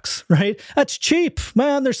duplex, right? That's cheap,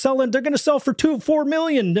 man. They're going to sell for $4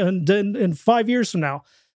 million in 5 years from now.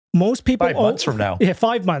 Most people 5 months from now. Yeah,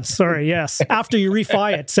 5 months. Sorry. Yes. After you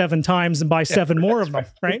refi it 7 times and buy 7 more of them,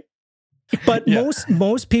 right? But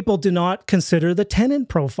most people do not consider the tenant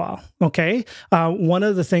profile, okay? One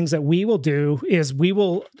of the things that we will do is we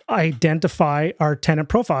will identify our tenant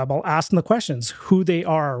profile. We'll ask them the questions, who they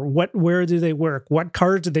are, where do they work, what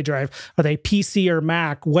cars do they drive, are they PC or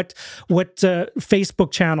Mac, what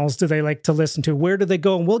Facebook channels do they like to listen to, where do they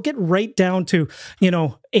go? And we'll get right down to,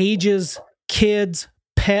 ages, kids,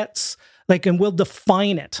 pets, and we'll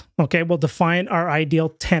define it, okay? We'll define our ideal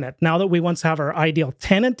tenant. Now that we once have our ideal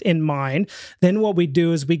tenant in mind, then what we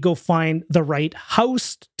do is we go find the right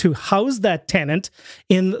house to house that tenant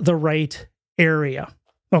in the right area.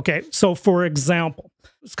 Okay, so for example,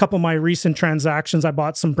 a couple of my recent transactions, I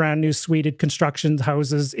bought some brand new suited construction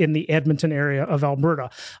houses in the Edmonton area of Alberta.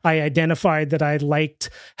 I identified that I liked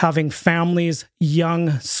having families,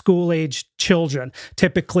 young school-aged children.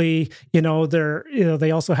 Typically,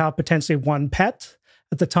 they also have potentially one pet.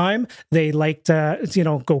 At the time, they like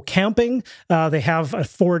to, go camping. They have a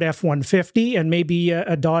Ford F-150 and maybe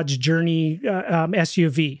a Dodge Journey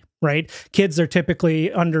SUV. Right? Kids are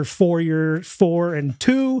typically under 4 and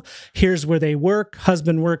 2. Here's where they work.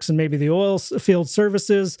 Husband works in maybe the oil field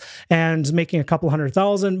services and making a couple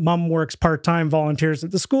 $100,000. Mom works part-time, volunteers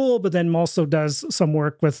at the school, but then also does some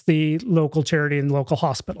work with the local charity and local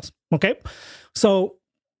hospitals. Okay. So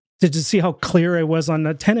did you see how clear I was on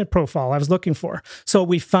the tenant profile I was looking for? So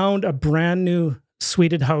we found a brand new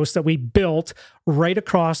suited house that we built right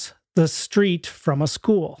across the street from a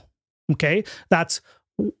school. Okay. That's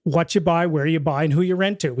what you buy, where you buy, and who you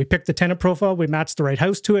rent to. We picked the tenant profile, we matched the right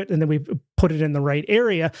house to it, and then we put it in the right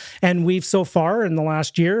area. And we've so far in the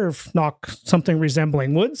last year, if not something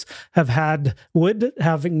resembling woods, have had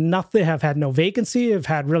no vacancy, have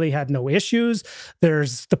had no issues.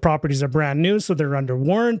 The properties are brand new, so they're under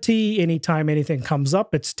warranty. Anytime anything comes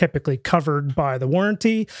up, it's typically covered by the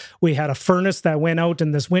warranty. We had a furnace that went out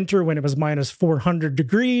in this winter when it was minus 400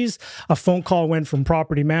 degrees. A phone call went from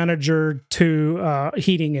property manager to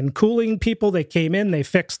heating and cooling people. They came in, they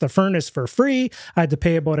fixed the furnace for free. I had to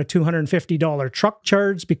pay about a $250 truck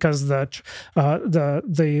charge because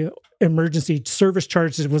the emergency service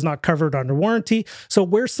charges was not covered under warranty. So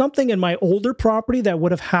where something in my older property that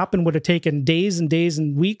would have happened would have taken days and days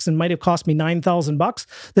and weeks and might have cost me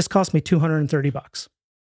 $9,000, this cost me $230.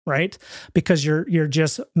 Right? Because you're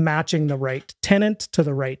just matching the right tenant to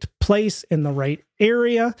the right place in the right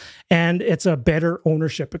area, and it's a better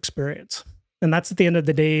ownership experience. And that's at the end of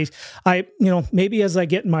the day. Maybe as I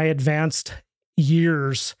get in my advanced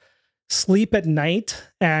years, sleep at night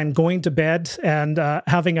and going to bed and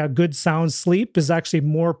having a good sound sleep is actually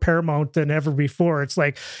more paramount than ever before. It's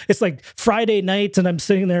like Friday night and I'm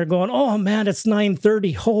sitting there going, oh man, it's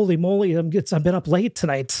 9:30. Holy moly, I've been up late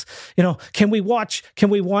tonight. Can we watch,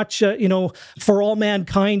 For All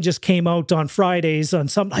Mankind just came out on Fridays on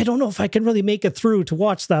some, I don't know if I can really make it through to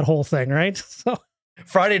watch that whole thing, right? So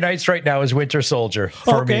Friday nights right now is Winter Soldier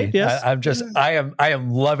for me. Yes. I am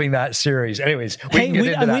loving that series. Anyways, we can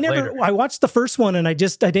get into that later. I watched the first one and I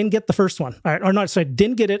didn't get the first one. I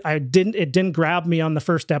didn't get it. It didn't grab me on the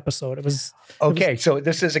first episode. So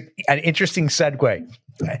this is an interesting segue.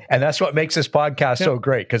 And that's what makes this podcast so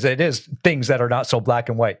great, because it is things that are not so black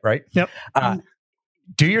and white, right? Yep.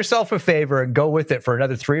 Do yourself a favor and go with it for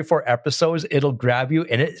another 3 or 4 episodes. It'll grab you,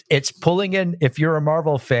 and it's pulling in. If you're a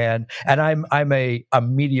Marvel fan, and I'm a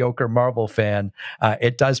mediocre Marvel fan,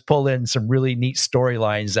 it does pull in some really neat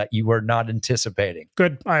storylines that you were not anticipating.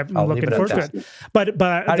 Good. I'm looking forward to it. But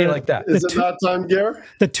how do you like that? Is it that time, Gare?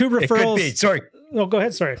 The 2 referrals. It could be. Sorry. No, go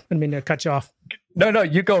ahead. Sorry, I didn't mean to cut you off. No,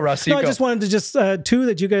 you go, Russ. I just wanted to 2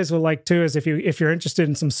 that you guys will like too. Is if you're interested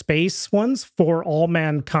in some space ones, For All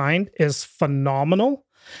Mankind is phenomenal.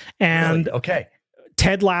 And really? Okay.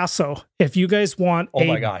 Ted Lasso, if you guys want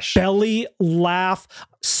belly laugh,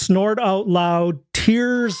 snort out loud,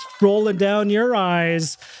 tears rolling down your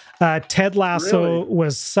eyes, Ted Lasso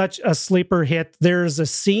was such a sleeper hit. There's a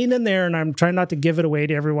scene in there, and I'm trying not to give it away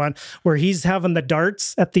to everyone, where he's having the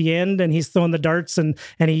darts at the end, and he's throwing the darts, and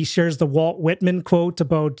he shares the Walt Whitman quote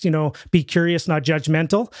about, be curious, not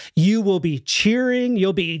judgmental. You will be cheering.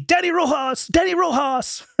 You'll be Danny Rojas.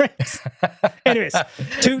 Right? Anyways,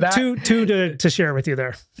 two to share with you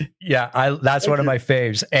there. Yeah, that's one of my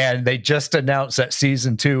faves, and they just announced that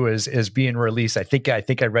season 2 is being released. I think I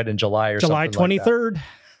read in July July 23rd. Like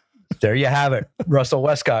there you have it. Russell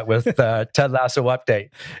Westcott with Ted Lasso update.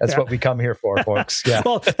 That's what we come here for, folks. Yeah.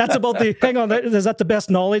 Well, that's about hang on. Is that the best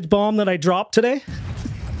knowledge bomb that I dropped today?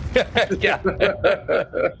 Yeah.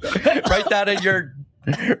 Write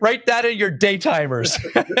that in your day timers.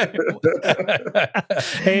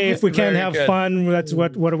 Hey, if we can't have fun, that's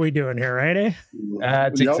what are we doing here, right? Eh?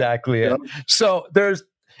 That's exactly it. So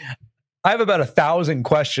I have about 1,000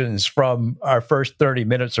 questions from our first 30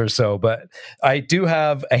 minutes or so, but I do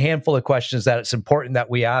have a handful of questions that it's important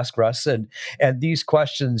that we ask, Russ. And these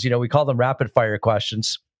questions, we call them rapid fire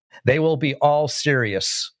questions. They will be all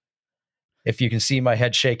serious. If you can see my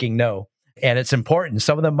head shaking, no. And it's important.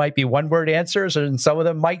 Some of them might be one-word answers, and some of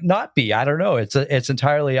them might not be. I don't know. It's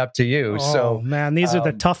entirely up to you. Oh, man, these are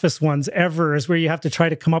the toughest ones ever, is where you have to try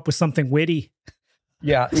to come up with something witty.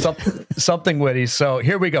 Yeah, something witty. So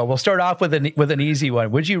here we go. We'll start off with an easy one.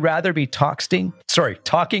 Would you rather be talking or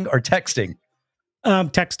texting?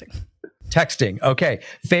 Texting. Texting. Okay.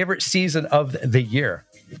 Favorite season of the year?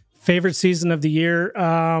 Favorite season of the year?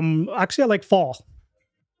 Actually, I like fall.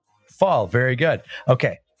 Fall. Very good.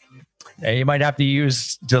 Okay. Now, you might have to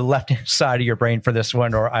use the left side of your brain for this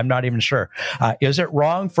one, or I'm not even sure. Is it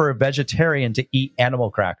wrong for a vegetarian to eat animal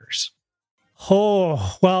crackers?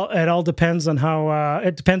 Oh, well, it all depends on how,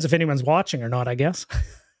 it depends if anyone's watching or not, I guess.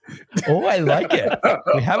 Oh, I like it.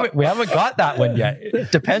 We haven't got that one yet.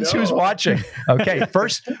 It depends who's watching. Okay.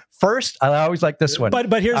 First, I always like this one.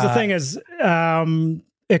 But here's the thing is,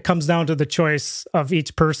 it comes down to the choice of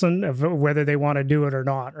each person of whether they want to do it or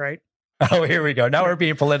not, right? Oh, here we go. Now we're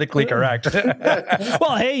being politically correct.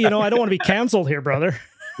 Well, hey, I don't want to be canceled here, brother.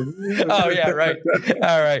 Oh, yeah, right.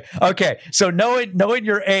 All right. Okay. So knowing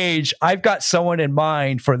your age, I've got someone in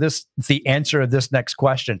mind for the answer of this next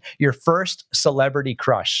question. Your first celebrity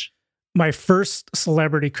crush. My first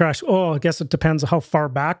celebrity crush. Oh, I guess it depends on how far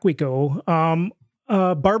back we go.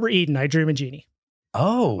 Barbara Eden, I Dream of Jeannie.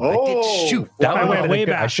 Shoot. That went way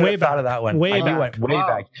back. I should have thought of that one. Way back.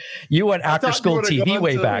 You went after school TV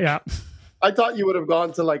way back. Yeah. I thought you would have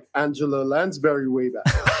gone to like Angela Lansbury way back.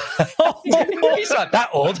 He's not that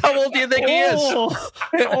old. How old do you think he is?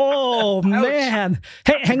 Oh man.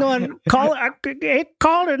 Hey, hang on. Colin, I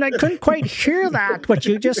couldn't quite hear that, what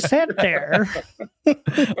you just said there.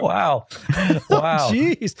 Wow.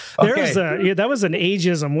 Jeez. That was an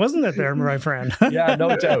ageism, wasn't it there, my friend? Yeah,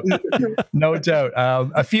 no doubt.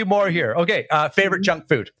 A few more here. Okay. Favorite junk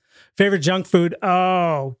food?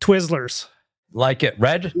 Oh, Twizzlers. Like it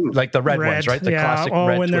red, like the red ones, right? The classic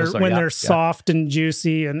red. When they're soft and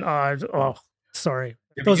juicy and sorry,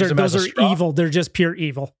 those are evil. They're just pure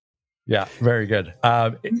evil. Yeah, very good.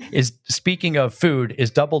 Is speaking of food,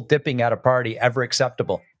 is double dipping at a party ever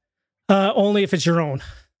acceptable? Only if it's your own,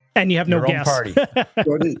 and you have no guests. Party.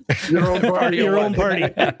 Your own party. Your own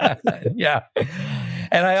party. Yeah.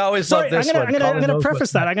 And I always love this one. I'm going to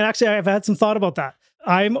preface that. I've had some thought about that.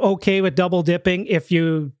 I'm okay with double dipping if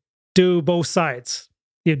you do both sides.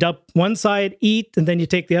 You dump one side, eat, and then you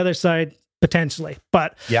take the other side potentially.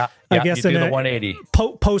 But I guess in the a 180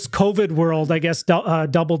 post-COVID world, I guess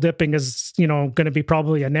double dipping is going to be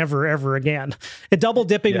probably a never ever again. Double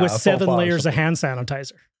dipping with 7 layers of hand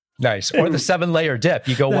sanitizer. Nice. Or the 7-layer dip.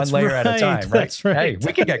 You go one layer at a time, right? That's right. Hey,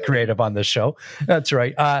 we can get creative on this show. That's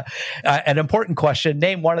right. An important question.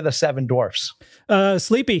 Name one of the 7 dwarfs.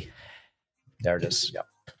 Sleepy. There it is.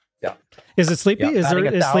 Yeah. Is it Sleepy? Yeah.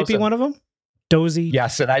 Is Sleepy one of them? Dozy.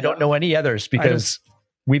 Yes, and I don't know any others because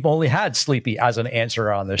we've only had Sleepy as an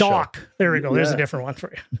answer on this show. Doc. There we go. There's a different one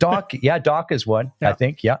for you. Doc. Yeah, Doc is one, I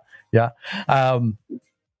think. Yeah.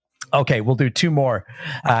 Okay, we'll do 2 more.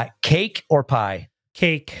 Cake or pie?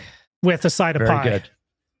 Cake with a side of pie. Very good.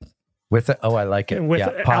 With it, I like it. With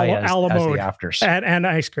pie as mode the afters. And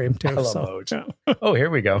ice cream too. Oh, here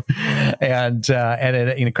we go. And an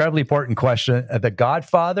incredibly important question: The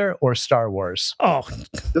Godfather or Star Wars? Oh,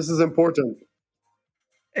 this is important.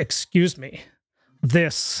 Excuse me.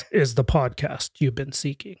 This is the podcast you've been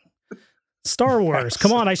seeking. Star Wars.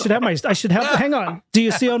 Come on, I should have hang on. Do you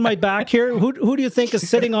see on my back here? Who do you think is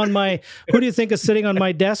sitting on my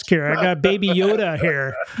desk here? I got Baby Yoda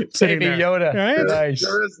here. Baby Yoda. Right? Nice.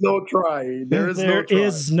 There is no try. There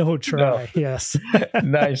is no try. No. Yes.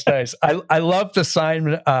 Nice. I love the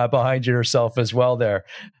sign behind yourself as well there.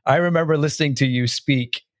 I remember listening to you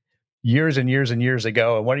speak years and years and years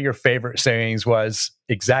ago, and one of your favorite sayings was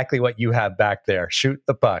exactly what you have back there. Shoot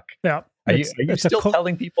the puck. Yeah. Are you still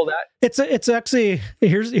telling people that? It's actually,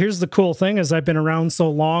 here's the cool thing is I've been around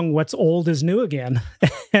so long, what's old is new again.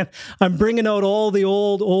 And I'm bringing out all the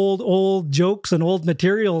old jokes and old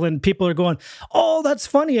material, and people are going, oh, that's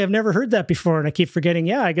funny. I've never heard that before. And I keep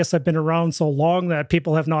forgetting, I guess I've been around so long that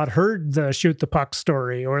people have not heard the Shoot the Puck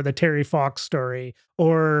story or the Terry Fox story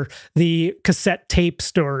or the cassette tape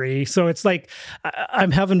story. So it's like,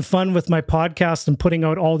 I'm having fun with my podcast and putting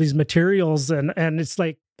out all these materials, and it's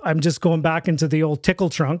like, I'm just going back into the old tickle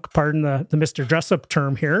trunk, pardon the Mr. Dress-Up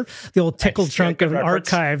term here, the old tickle trunk of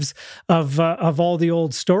archives of all the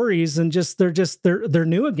old stories, and they're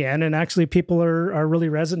new again, and actually people are really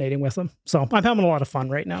resonating with them. So I'm having a lot of fun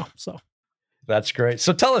right now. So that's great.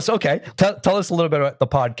 So tell us, tell us a little bit about the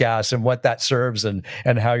podcast and what that serves and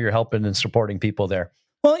how you're helping and supporting people there.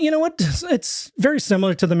 Well, you know what? It's very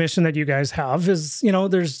similar to the mission that you guys have. Is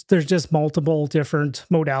there's just multiple different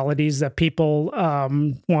modalities that people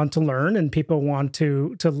want to learn and people want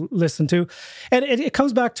to listen to, and it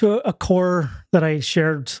comes back to a core that I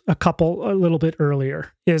shared a little bit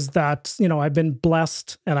earlier. Is that I've been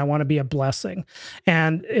blessed and I want to be a blessing,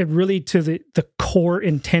 and it really to the core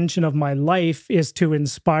intention of my life is to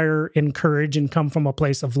inspire, encourage, and come from a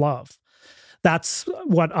place of love. That's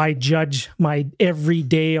what I judge my every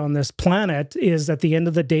day on this planet is at the end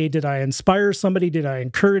of the day, did I inspire somebody? Did I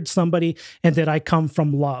encourage somebody? And did I come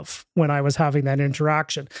from love when I was having that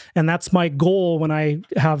interaction? And that's my goal when I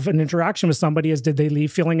have an interaction with somebody is did they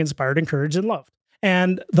leave feeling inspired, encouraged, and loved?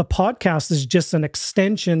 And the podcast is just an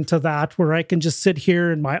extension to that where I can just sit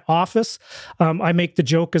here in my office. I make the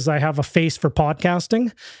joke as I have a face for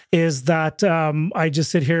podcasting is that I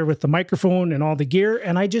just sit here with the microphone and all the gear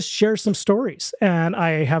and I just share some stories. And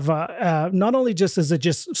I have not only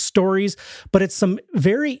just stories, but it's some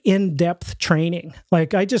very in-depth training.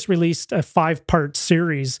 Like I just released a 5-part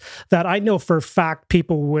series that I know for a fact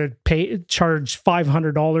people would charge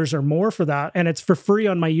 $500 or more for that. And it's for free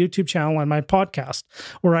on my YouTube channel and my podcast,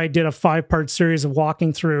 where I did a 5-part series of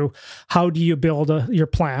walking through how do you build your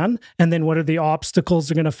plan, and then what are the obstacles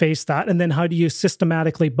you're going to face that, and then how do you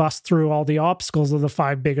systematically bust through all the obstacles of the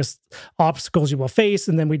 5 biggest obstacles you will face,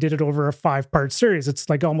 and then we did it over a 5-part series. It's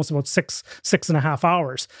like almost about 6.5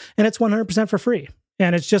 hours, and it's 100% for free.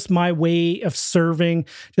 And it's just my way of serving,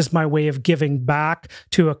 just my way of giving back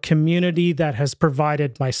to a community that has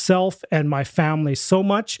provided myself and my family so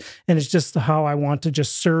much. And it's just how I want to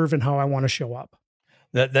just serve and how I want to show up.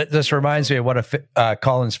 This reminds me of one of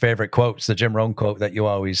Colin's favorite quotes, the Jim Rohn quote that you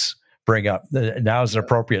always bring up. Now is an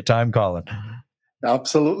appropriate time, Colin.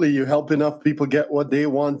 Absolutely. You help enough people get what they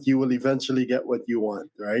want, you will eventually get what you want,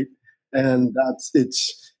 right? And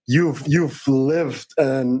you've lived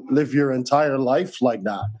and lived your entire life like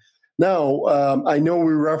that. Now, I know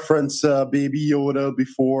we referenced Baby Yoda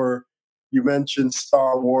before. You mentioned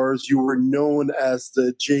Star Wars. You were known as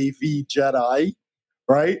the JV Jedi,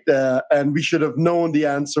 right? And we should have known the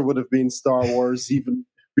answer would have been Star Wars even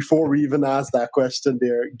before we even asked that question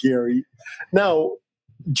there, Gary. Now,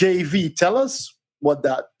 JV, tell us what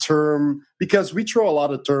that term, because we throw a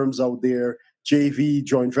lot of terms out there, JV,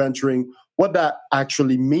 joint venturing, what that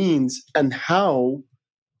actually means, and how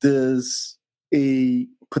does a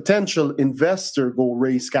potential investor go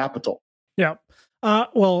raise capital? Yeah.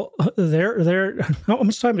 Well, how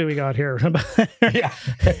much time do we got here? Yeah.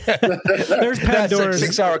 There's Pandora's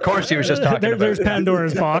 6-hour course he was just talking about. There's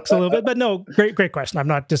Pandora's box a little bit, but no, great question. I'm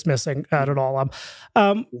not dismissing that at all.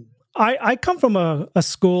 I come from a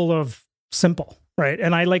school of simple, right?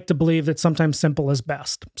 And I like to believe that sometimes simple is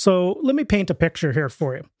best. So let me paint a picture here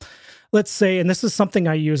for you. Let's say, and this is something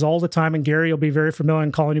I use all the time, and Gary, you'll be very familiar,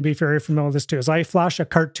 and Colin, you'll be very familiar with this too, is I flash a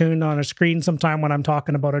cartoon on a screen sometime when I'm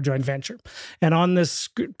talking about a joint venture. And on this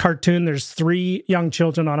cartoon, there's 3 young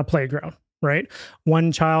children on a playground, right?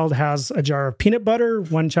 One child has a jar of peanut butter,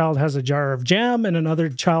 one child has a jar of jam, and another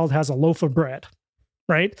child has a loaf of bread.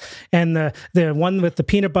 Right. And the one with the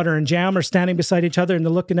peanut butter and jam are standing beside each other, and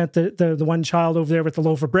they're looking at the one child over there with the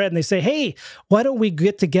loaf of bread, and they say, hey, why don't we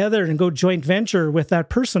get together and go joint venture with that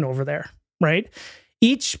person over there? Right.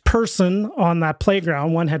 Each person on that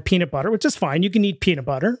playground, one had peanut butter, which is fine. You can eat peanut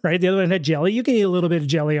butter, right? The other one had jelly. You can eat a little bit of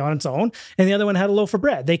jelly on its own. And the other one had a loaf of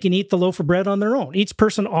bread. They can eat the loaf of bread on their own. Each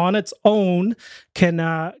person on its own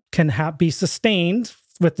can be sustained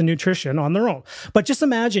with the nutrition on their own. But just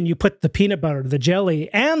imagine you put the peanut butter, the jelly,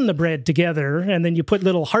 and the bread together, and then you put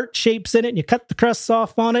little heart shapes in it, and you cut the crusts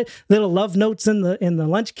off on it, little love notes in the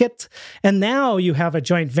lunch kit, and now you have a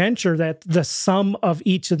joint venture that the sum of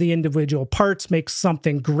each of the individual parts makes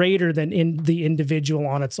something greater than in the individual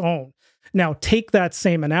on its own. Now, take that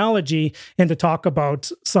same analogy and to talk about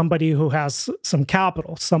somebody who has some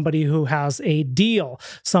capital, somebody who has a deal,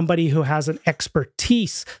 somebody who has an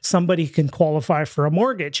expertise, somebody who can qualify for a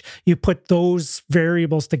mortgage. You put those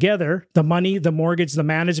variables together, the money, the mortgage, the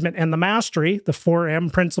management, and the mastery, the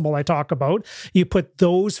 4M principle I talk about. You put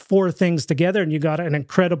those 4 things together and you got an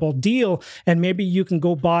incredible deal. And maybe you can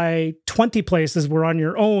go buy 20 places where on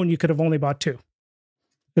your own you could have only bought 2.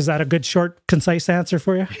 Is that a good, short, concise answer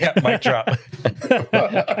for you? Yeah, mic drop.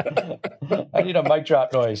 I need a mic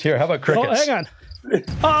drop noise. Here, how about crickets? Oh, hang on.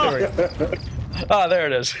 Oh, there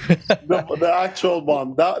it is. the actual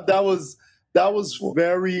one. That was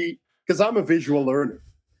very, because I'm a visual learner,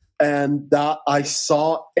 and that I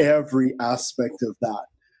saw every aspect of that.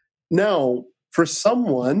 Now, for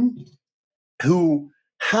someone who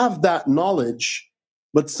have that knowledge,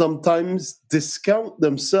 but sometimes discount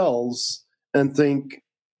themselves and think,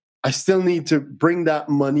 I still need to bring that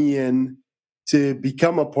money in to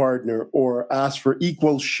become a partner or ask for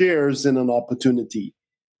equal shares in an opportunity.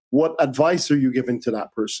 What advice are you giving to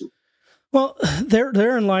that person? Well,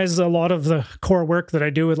 therein lies a lot of the core work that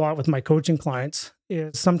I do a lot with my coaching clients.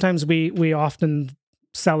 Is sometimes we often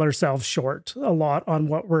sell ourselves short a lot on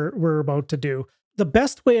what we're about to do. The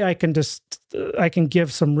best way I can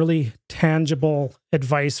give some really tangible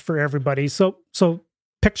advice for everybody. So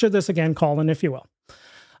picture this again, Colin, if you will.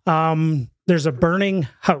 There's a burning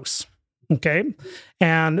house, okay?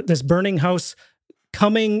 And this burning house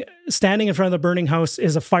standing in front of the burning house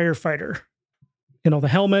is a firefighter. You know, the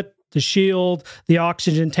helmet, the shield, the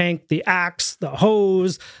oxygen tank, the axe, the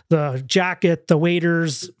hose, the jacket, the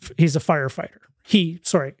waders. He's a firefighter.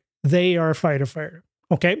 They are a firefighter,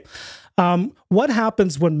 okay? What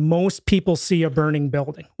happens when most people see a burning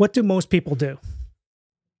building? What do most people do?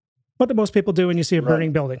 What do most people do when you see a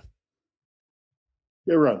burning building?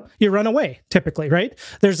 You run away, typically, right?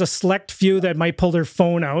 There's a select few that might pull their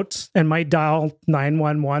phone out and might dial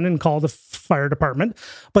 911 and call the fire department.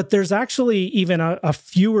 But there's actually even a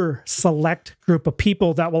fewer select group of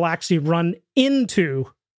people that will actually run into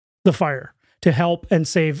the fire to help and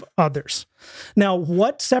save others. Now,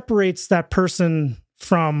 what separates that person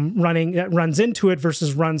from that runs into it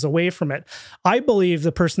versus runs away from it? I believe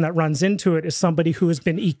the person that runs into it is somebody who has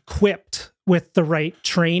been equipped with the right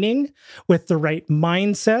training, with the right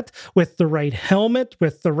mindset, with the right helmet,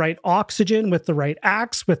 with the right oxygen, with the right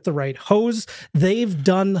axe, with the right hose. They've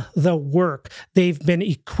done the work. They've been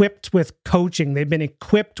equipped with coaching. They've been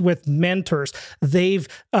equipped with mentors. They've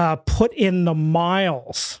put in the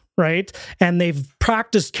miles, right? And they've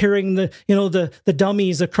practiced carrying the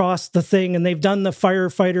dummies across the thing, and they've done the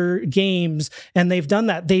firefighter games, and they've done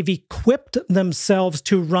that. They've equipped themselves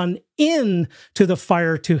to run into the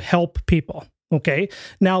fire to help people. Okay.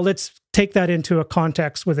 Now let's take that into a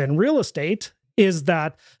context within real estate. is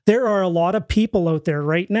that there are a lot of people out there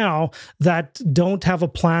right now that don't have a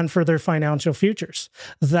plan for their financial futures,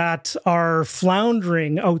 that are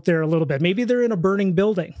floundering out there a little bit. Maybe they're in a burning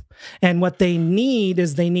building. And what they need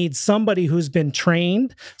somebody who's been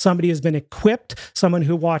trained, somebody who's been equipped, someone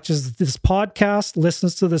who watches this podcast,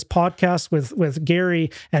 listens to this podcast with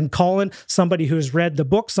Gary and Colin, somebody who's read the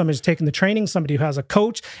book, somebody who's taken the training, somebody who has a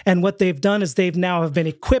coach. And what they've done is they've now have been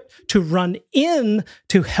equipped to run in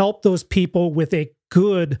to help those people with a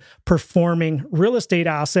good performing real estate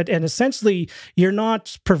asset. And essentially, you're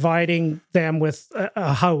not providing them with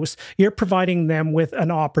a house, you're providing them with an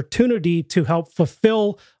opportunity to help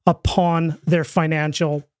fulfill upon their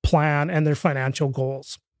financial plan and their financial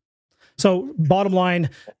goals. So bottom line,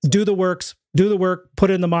 do the work,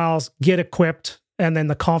 put in the miles, get equipped, and then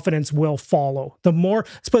the confidence will follow.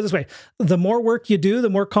 Let's put it this way, the more work you do, the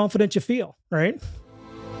more confident you feel, right?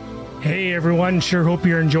 Hey everyone, sure hope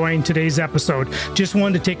you're enjoying today's episode. Just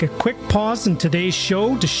wanted to take a quick pause in today's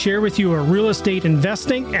show to share with you a real estate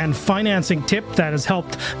investing and financing tip that has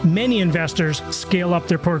helped many investors scale up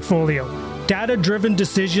their portfolio. Data-driven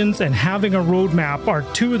decisions and having a roadmap are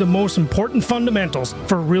two of the most important fundamentals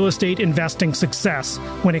for real estate investing success.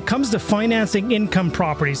 When it comes to financing income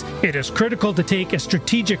properties, it is critical to take a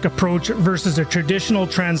strategic approach versus a traditional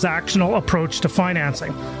transactional approach to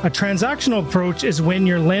financing. A transactional approach is when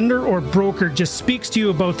your lender or broker just speaks to you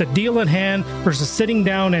about the deal at hand versus sitting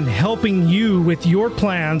down and helping you with your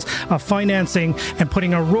plans of financing and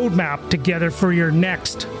putting a roadmap together for your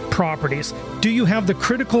next properties. Do you have the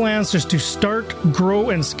critical answers to start, grow,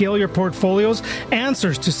 and scale your portfolios?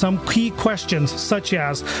 Answers to some key questions such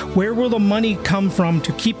as, where will the money come from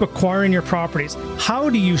to keep acquiring your properties? How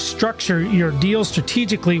do you structure your deals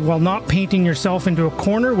strategically while not painting yourself into a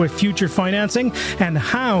corner with future financing? And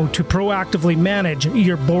how to proactively manage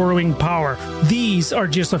your borrowing power? These are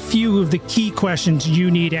just a few of the key questions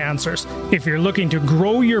you need answers. If you're looking to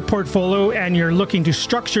grow your portfolio and you're looking to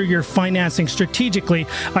structure your financing strategically,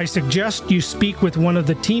 I suggest you speak with one of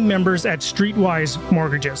the team members at Streetwise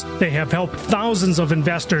Mortgages. They have helped thousands of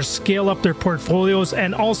investors scale up their portfolios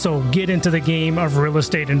and also get into the game of real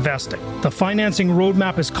estate investing. The financing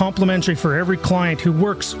roadmap is complimentary for every client who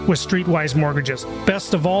works with Streetwise Mortgages.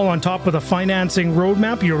 Best of all, on top of the financing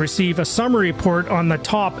roadmap, you'll receive a summary report on the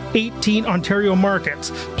top 18 Ontario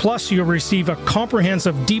markets. Plus, you'll receive a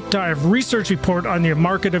comprehensive deep dive research report on the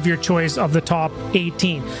market of your choice of the top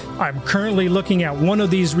 18. I'm currently looking at one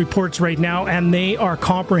of these reports right now, and they are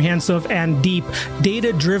comprehensive and deep,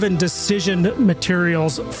 data-driven decision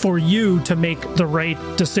materials for you to make the right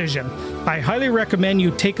decision. I highly recommend you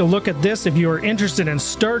take a look at this if you are interested in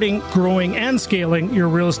starting, growing, and scaling your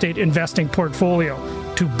real estate investing portfolio.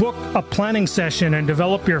 To book a planning session and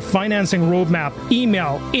develop your financing roadmap,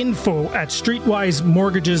 email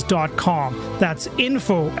info@streetwisemortgages.com. That's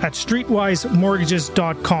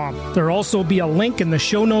info@streetwisemortgages.com. There'll also be a link in the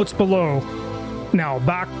show notes below. Now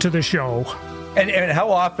back to the show. And how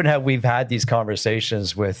often have we had these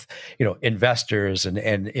conversations with, investors and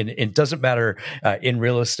it doesn't matter in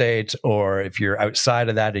real estate or if you're outside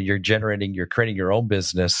of that and you're creating your own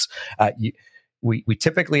business. We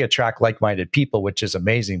typically attract like-minded people, which is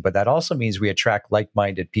amazing, but that also means we attract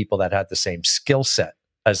like-minded people that have the same skill set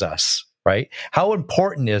as us, right? How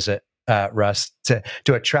important is it, Russ, to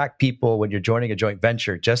attract people when you're joining a joint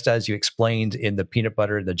venture, just as you explained in the peanut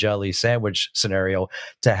butter and the jelly sandwich scenario,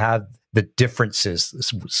 to have the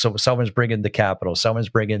differences? So someone's bringing the capital, someone's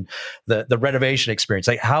bringing the renovation experience.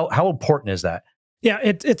 Like how important is that? Yeah,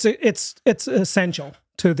 it's essential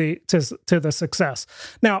to the success.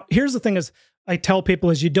 Now, here's the thing is, I tell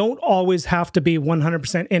people is you don't always have to be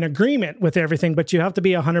 100% in agreement with everything, but you have to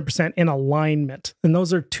be 100% in alignment. And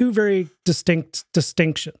those are two very distinct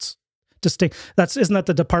distinctions. Isn't that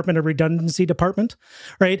the Department of Redundancy department,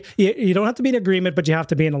 right? You don't have to be in agreement, but you have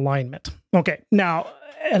to be in alignment. Okay. Now,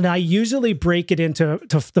 and I usually break it into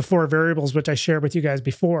the four variables, which I shared with you guys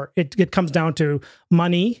before. It comes down to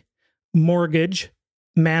money, mortgage,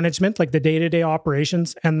 management, like the day-to-day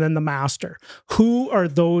operations, and then the master. Who are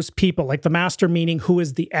those people? Like the master meaning who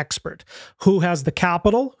is the expert? Who has the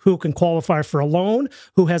capital? Who can qualify for a loan?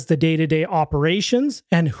 Who has the day-to-day operations?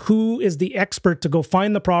 And who is the expert to go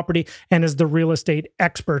find the property and is the real estate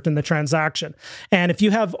expert in the transaction? And if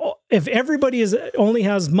everybody only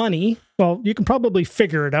has money, well, you can probably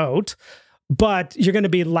figure it out. But you're going to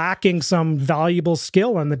be lacking some valuable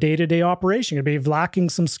skill on the day-to-day operation. You're going to be lacking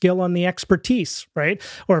some skill on the expertise, right?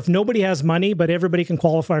 Or if nobody has money, but everybody can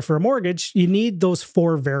qualify for a mortgage, you need those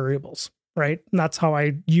four variables, right? And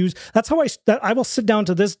I will sit down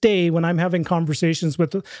to this day when I'm having conversations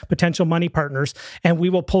with potential money partners, and we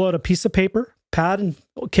will pull out a piece of paper pad and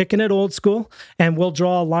kicking it old school, and we'll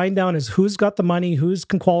draw a line down as who's got the money, who's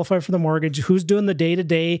can qualify for the mortgage, who's doing the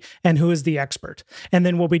day-to-day, and who is the expert. And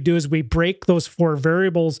then what we do is we break those 4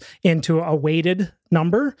 variables into a weighted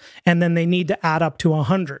number, and then they need to add up to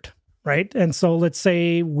 100, right? And so let's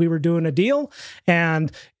say we were doing a deal,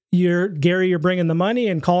 and Gary, you're bringing the money,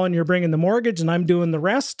 and Colin, you're bringing the mortgage, and I'm doing the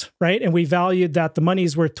rest, right? And we valued that the money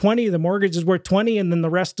is worth 20, the mortgage is worth 20, and then the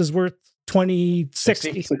rest is worth 60.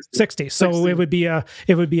 So it would be a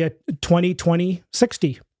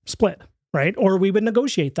 20-20-60 split, right? Or we would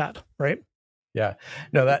negotiate that, right? Yeah,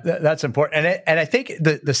 no, that's important, and I think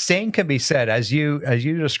the same can be said as you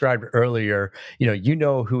described earlier. You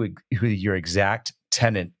know who your exact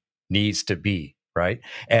tenant needs to be, right?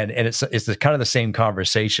 And it's the kind of the same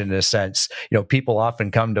conversation in a sense. People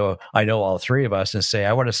often come to, I know all 3 of us, and say,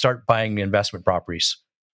 I want to start buying investment properties.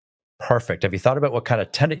 Perfect. Have you thought about what kind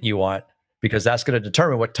of tenant you want? Because that's going to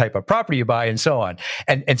determine what type of property you buy and so on.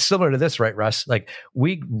 And similar to this, right, Russ? Like,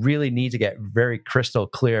 we really need to get very crystal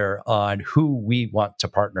clear on who we want to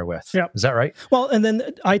partner with. Yeah. Is that right? Well, and then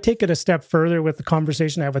I take it a step further with the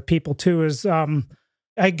conversation I have with people too, is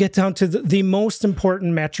I get down to the most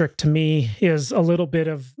important metric to me is a little bit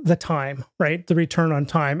of the time, right? The return on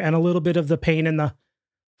time, and a little bit of the pain in the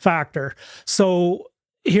factor. So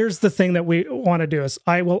here's the thing that we want to do is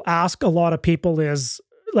I will ask a lot of people is,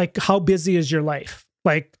 like, how busy is your life?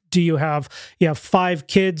 Like, do you have 5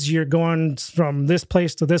 kids, you're going from this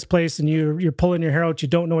place to this place, and you're pulling your hair out, you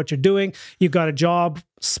don't know what you're doing, you've got a job,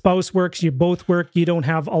 spouse works, you both work, you don't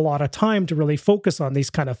have a lot of time to really focus on these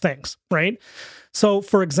kind of things, right? So,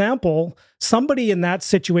 for example, somebody in that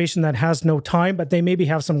situation that has no time, but they maybe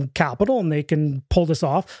have some capital and they can pull this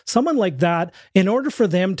off, someone like that, in order for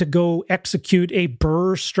them to go execute a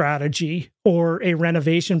BRRRR strategy or a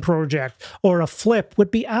renovation project or a flip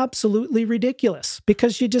would be absolutely ridiculous,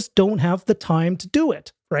 because you just don't have the time to do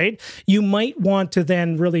it, right? You might want to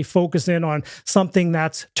then really focus in on something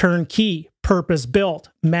that's turnkey, purpose-built,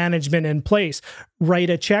 management in place, write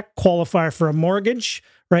a check, qualify for a mortgage,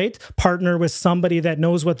 right? Partner with somebody that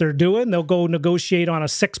knows what they're doing. They'll go negotiate on a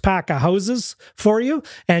 6-pack of houses for you,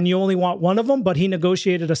 and you only want one of them, but he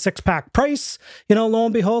negotiated a 6-pack price. Lo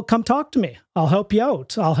and behold, come talk to me. I'll help you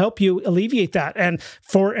out. I'll help you alleviate that. And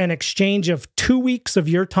for an exchange of 2 weeks of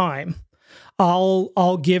your time,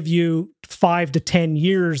 I'll give you 5 to 10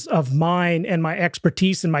 years of mine and my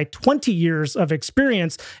expertise and my 20 years of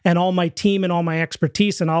experience and all my team and all my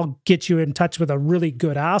expertise, and I'll get you in touch with a really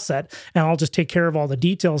good asset, and I'll just take care of all the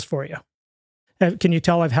details for you. Can you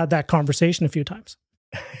tell I've had that conversation a few times?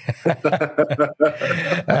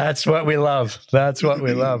 That's what we love. That's what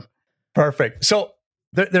we love. Perfect. So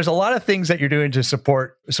there's a lot of things that you're doing to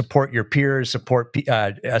support your peers, support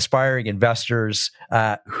aspiring investors.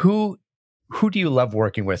 Who do you love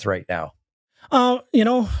working with right now? I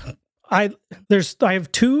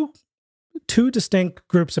have two distinct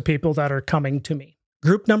groups of people that are coming to me.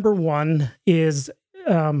 Group number one is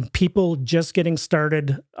people just getting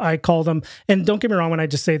started. I call them, and don't get me wrong when I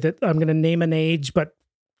just say that I'm going to name an age, but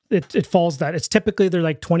it falls that. It's typically they're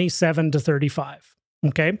like 27 to 35.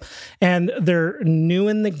 Okay. And they're new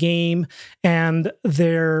in the game, and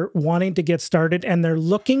they're wanting to get started, and they're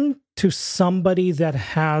looking to somebody that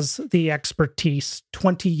has the expertise,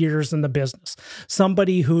 20 years in the business,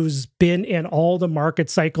 somebody who's been in all the market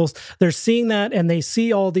cycles. They're seeing that, and they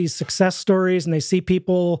see all these success stories, and they see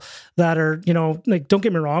people that are, like, don't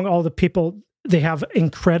get me wrong, all the people, they have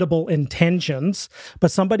incredible intentions, but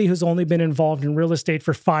somebody who's only been involved in real estate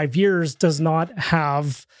for 5 years does not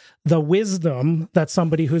have the wisdom that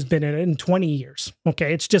somebody who's been in it in 20 years.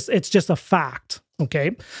 Okay. It's just a fact.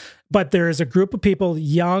 Okay. But there is a group of people,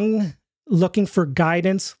 young, looking for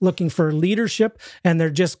guidance, looking for leadership, and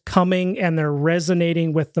they're just coming and they're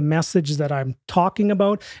resonating with the message that I'm talking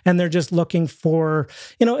about. And they're just looking for,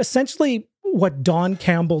 essentially what Don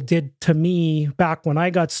Campbell did to me back when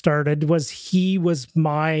I got started was he was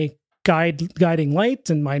my guiding light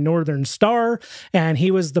and my Northern Star, and he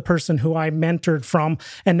was the person who I mentored from,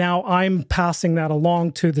 and now I'm passing that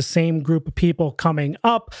along to the same group of people coming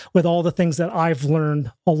up with all the things that I've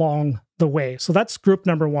learned along the way. So that's group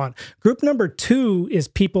number one. Group number two is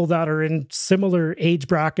people that are in similar age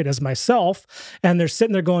bracket as myself, and they're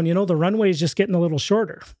sitting there going, the runway is just getting a little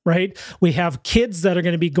shorter, right? We have kids that are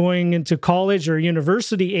going to be going into college or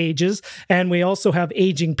university ages, and we also have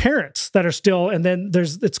aging parents that are still, and then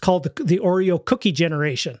it's called the Oreo cookie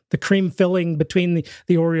generation, the cream filling between the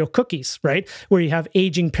Oreo cookies, right? Where you have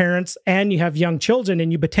aging parents and you have young children,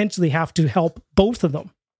 and you potentially have to help both of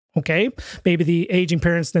them. Okay. Maybe the aging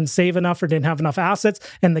parents didn't save enough or didn't have enough assets,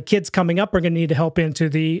 and the kids coming up are going to need to help into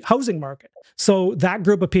the housing market. So that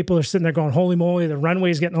group of people are sitting there going, holy moly, the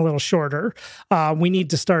runway is getting a little shorter. We need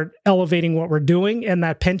to start elevating what we're doing. And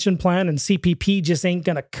that pension plan and CPP just ain't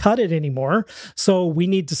going to cut it anymore. So we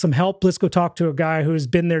need some help. Let's go talk to a guy who's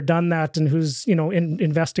been there, done that, and who's,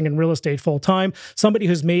 investing in real estate full time. Somebody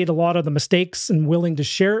who's made a lot of the mistakes and willing to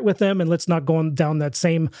share it with them. And let's not go down that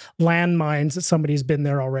same landmines that somebody's been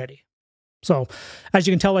there already. So as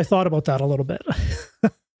you can tell, I thought about that a little bit.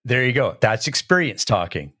 There you go. That's experience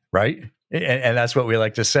talking, right? And that's what we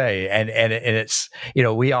like to say. And it's,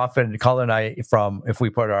 we often, Colin and I, if we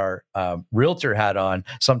put our realtor hat on,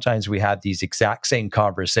 sometimes we have these exact same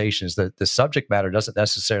conversations. The subject matter doesn't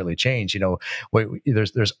necessarily change.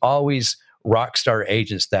 There's always rock star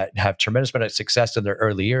agents that have tremendous amount of success in their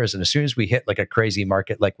early years. And as soon as we hit like a crazy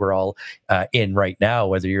market like we're all in right now,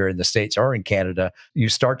 whether you're in the States or in Canada, you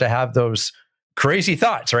start to have those crazy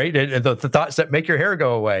thoughts, right? The thoughts that make your hair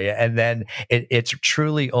go away. And then it's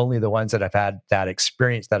truly only the ones that have had that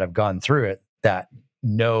experience, that have gone through it, that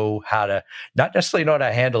know how to, not necessarily know how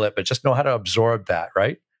to handle it, but just know how to absorb that,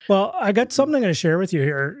 right? Well, I got something I'm going to share with you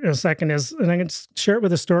here in a second, and I'm going to share it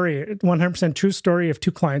with a story, 100% true story of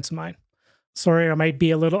two clients of mine. Sorry, I'm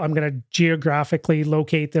going to geographically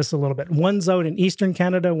locate this a little bit. One's out in Eastern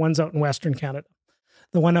Canada, one's out in Western Canada.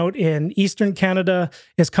 The one out in Eastern Canada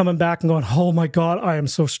is coming back and going, oh my God, I am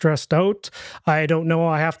so stressed out. I don't know.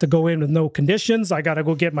 I have to go in with no conditions. I got to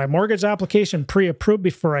go get my mortgage application pre-approved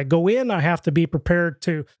before I go in. I have to be prepared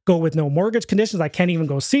to go with no mortgage conditions. I can't even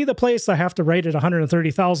go see the place. I have to write it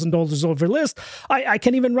 $130,000 over list. I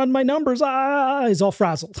can't even run my numbers. He's all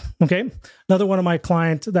frazzled. Okay. Another one of my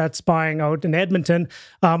clients that's buying out in Edmonton,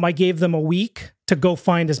 I gave them a week to go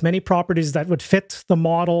find as many properties that would fit the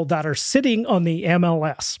model that are sitting on the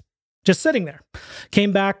MLS, just sitting there.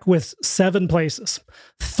 Came back with 7 places.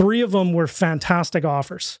 3 of them were fantastic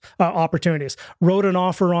opportunities. Wrote an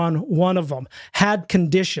offer on one of them, had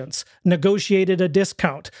conditions, negotiated a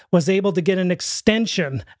discount, was able to get an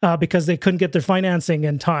extension because they couldn't get their financing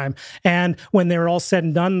in time. And when they were all said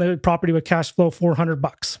and done, the property would cash flow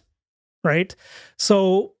 $400, right?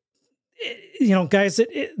 So, guys,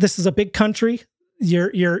 this is a big country.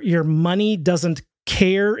 Your money doesn't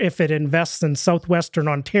care if it invests in Southwestern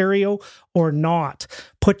Ontario or not.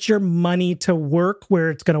 Put your money to work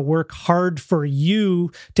where it's going to work hard for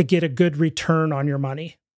you to get a good return on your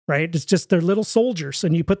money, right? It's just they're little soldiers,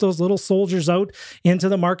 and you put those little soldiers out into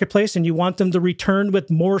the marketplace and you want them to return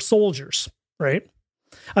with more soldiers, right?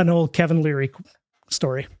 An old Kevin Leary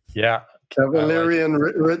story. Yeah. Kevin Leary and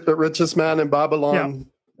the richest man in Babylon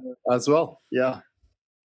as well. Yeah.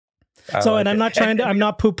 So, and I'm not I'm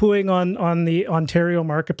not poo-pooing on the Ontario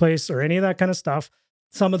marketplace or any of that kind of stuff.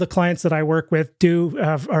 Some of the clients that I work with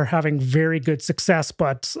are having very good success,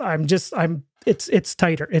 but it's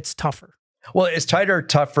tighter, it's tougher. Well, it's tighter,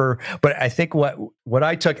 tougher, but I think what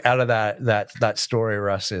I took out of that story,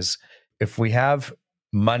 Russ, is if we have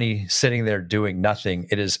money sitting there doing nothing,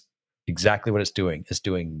 it is exactly what it's doing. It's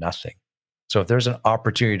doing nothing. So if there's an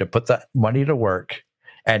opportunity to put that money to work,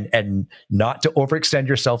 and not to overextend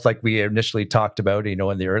yourself like we initially talked about, in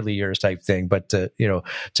the early years type thing, but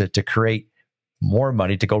to create more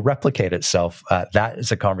money to go replicate itself. That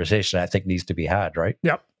is a conversation I think needs to be had, right?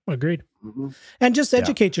 Yep, agreed. Mm-hmm. And just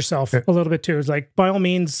educate yourself a little bit too. It's like, by all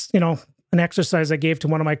means, an exercise I gave to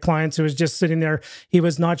one of my clients who was just sitting there. He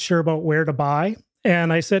was not sure about where to buy.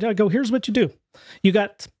 And I said, here's what you do. You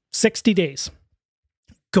got 60 days.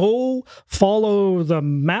 Go follow the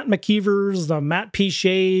Matt McKeevers, the Matt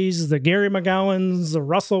Pichets, the Gary McGowans, the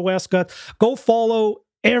Russell Westcott. Go follow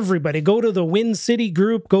everybody. Go to the Win City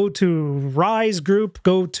group. Go to Rise group.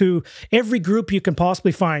 Go to every group you can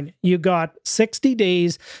possibly find. You got 60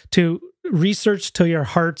 days to research to your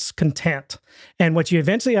heart's content. And what you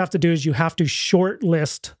eventually have to do is you have to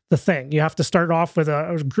shortlist the thing. You have to start off with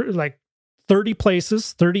a 30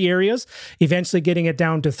 places, 30 areas, eventually getting it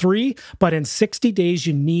down to 3. But in 60 days,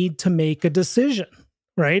 you need to make a decision,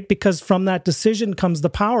 right? Because from that decision comes the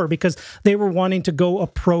power, because they were wanting to go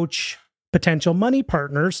approach potential money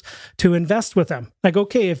partners to invest with them. Like,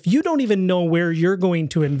 okay, if you don't even know where you're going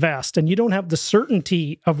to invest and you don't have the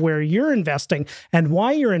certainty of where you're investing and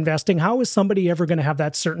why you're investing, how is somebody ever going to have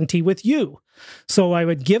that certainty with you? So I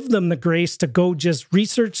would give them the grace to go just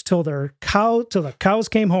research till the cows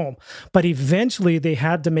came home. But eventually they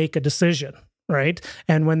had to make a decision, right?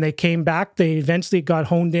 And when they came back, they eventually got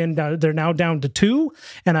honed in. They're now down to 2.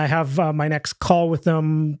 And I have my next call with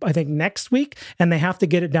them, I think next week, and they have to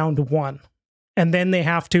get it down to 1. And then they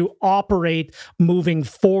have to operate moving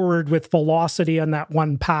forward with velocity on that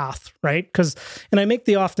one path, right? And I make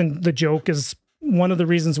often the joke is, one of the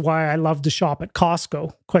reasons why I love to shop at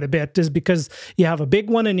Costco quite a bit is because you have a big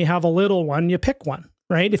one and you have a little one, you pick one,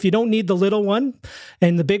 right? If you don't need the little one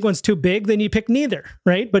and the big one's too big, then you pick neither,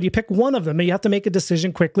 right? But you pick one of them and you have to make a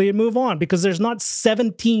decision quickly and move on because there's not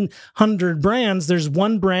 1,700 brands. There's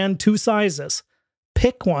one brand, two sizes.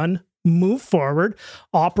 Pick one, move forward,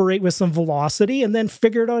 operate with some velocity, and then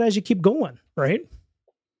figure it out as you keep going, right?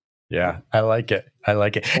 Yeah, I like it.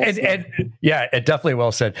 And yeah, it definitely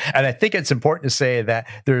well said. And I think it's important to say that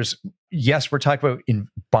yes, we're talking about in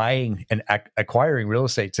buying and acquiring real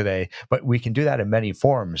estate today, but we can do that in many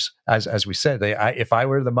forms. As we said, if I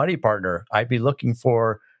were the money partner, I'd be looking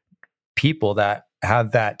for people that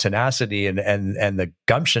have that tenacity and the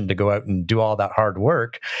gumption to go out and do all that hard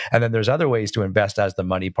work. And then there's other ways to invest as the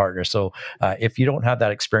money partner. So if you don't have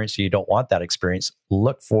that experience, or you don't want that experience,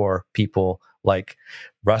 look for people like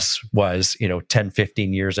Russ was, 10,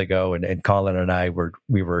 15 years ago. And Colin and I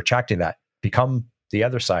we were attracting that. Become the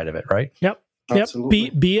other side of it, right? Yep.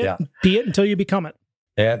 Absolutely. Be it until you become it.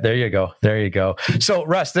 Yeah, there you go. So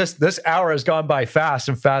Russ, this hour has gone by fast.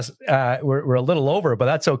 We're a little over, but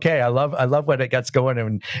that's okay. I love when it gets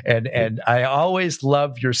going, and I always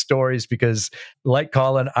love your stories because, like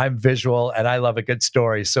Colin, I'm visual and I love a good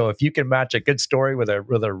story. So if you can match a good story with a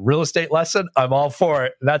real estate lesson, I'm all for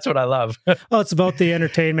it. That's what I love. Well, it's about the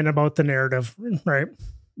entertainment, about the narrative, right?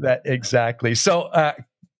 That exactly. So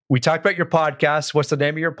we talked about your podcast. What's the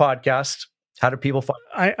name of your podcast? How do people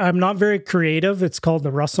find? I'm not very creative. It's called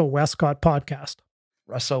the Russell Westcott Podcast.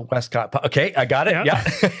 Russell Westcott. Okay, I got it. Yeah.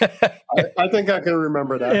 I think I can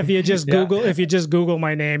remember that. If you just Google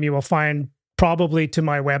my name, you will find probably to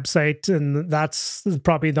my website, and that's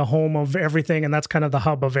probably the home of everything, and that's kind of the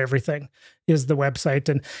hub of everything is the website.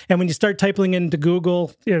 And when you start typing into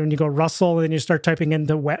Google, and you go Russell, and you start typing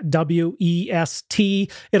into WEST,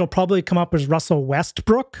 it'll probably come up as Russell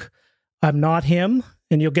Westbrook. I'm not him.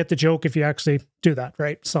 And you'll get the joke if you actually do that,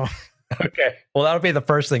 right? So, okay. Well, that'll be the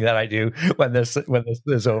first thing that I do when this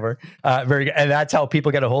is over. Very good. And that's how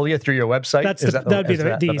people get a hold of you, through your website. That'd be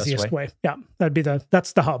the easiest way. Yeah,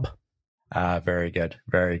 that's the hub. Very good.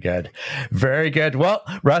 Well,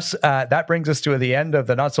 Russ, that brings us to the end of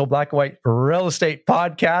the Not So Black and White Real Estate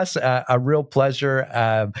Podcast. A real pleasure.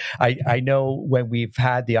 I know when we've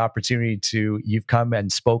had the opportunity you've come and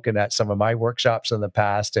spoken at some of my workshops in the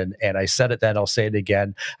past, and I said it then, I'll say it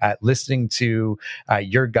again. Listening to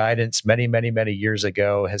your guidance many, many, many years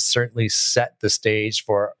ago has certainly set the stage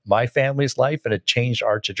for my family's life, and it changed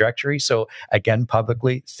our trajectory. So again,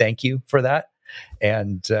 publicly, thank you for that.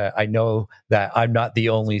 And I know that I'm not the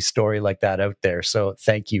only story like that out there. So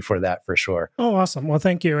thank you for that, for sure. Oh, awesome. Well,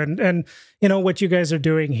 thank you. And what you guys are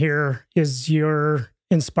doing here is you're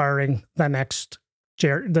inspiring the next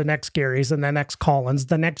Garys and the next Collins,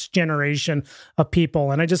 the next generation of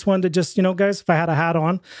people. And I just wanted to guys, if I had a hat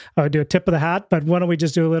on, I would do a tip of the hat, but why don't we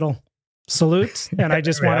just do a little salute? And I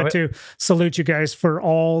just wanted to salute you guys for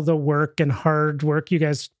all the work and hard work you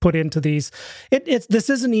guys put into these. This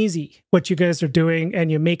isn't easy what you guys are doing,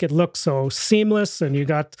 and you make it look so seamless, and you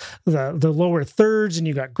got the lower thirds, and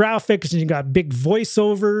you got graphics, and you got big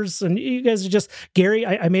voiceovers, and you guys are just, Gary,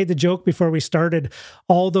 I made the joke before we started,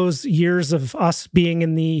 all those years of us being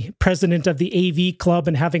in the president of the AV club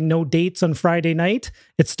and having no dates on Friday night,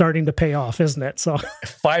 it's starting to pay off, isn't it? So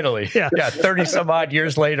finally, yeah, 30 some odd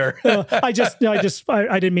years later. I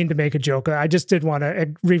didn't mean to make a joke. I just did want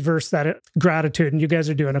to reverse that gratitude. And you guys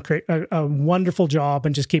are doing a wonderful job,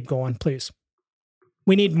 and just keep going, please.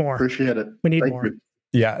 We need more. Appreciate it. We need more.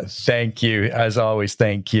 Yeah, thank you. As always,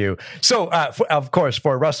 thank you. So, of course,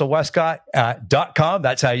 for RussellWestcott.com,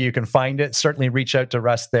 that's how you can find it. Certainly reach out to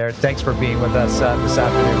Russ there. Thanks for being with us this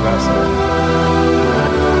afternoon, Russ.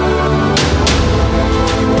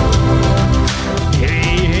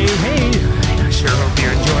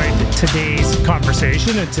 Today's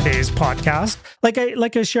conversation and today's podcast, like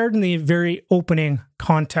I shared in the very opening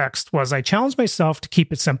context, was I challenged myself to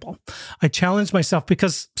keep it simple. I challenged myself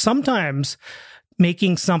because sometimes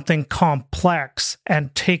making something complex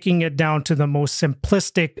and taking it down to the most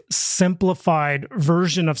simplistic, simplified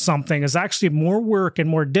version of something is actually more work and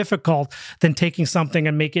more difficult than taking something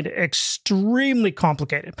and make it extremely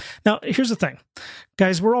complicated. Now, here's the thing.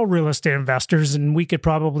 Guys, we're all real estate investors, and we could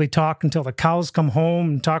probably talk until the cows come home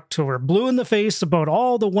and talk till we're blue in the face about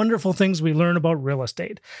all the wonderful things we learn about real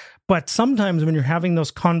estate. But sometimes when you're having those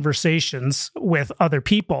conversations with other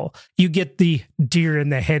people, you get the deer in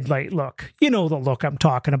the headlight look. You know the look I'm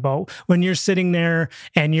talking about. When you're sitting there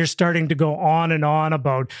and you're starting to go on and on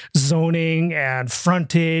about zoning and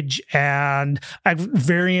frontage and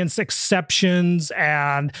variance exceptions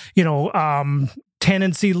and,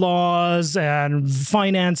 tenancy laws and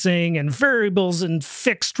financing and variables and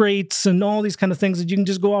fixed rates and all these kind of things that you can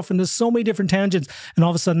just go off into so many different tangents. And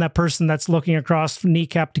all of a sudden that person that's looking across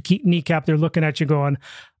kneecap to kneecap, they're looking at you going,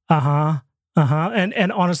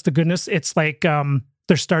 And honest to goodness, it's like,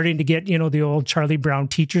 they're starting to get, the old Charlie Brown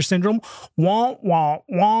teacher syndrome. Wah, wah,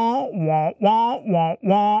 wah, wah, wah, wah,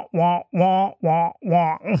 wah, wah, wah, wah,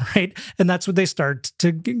 wah, right? And that's what they start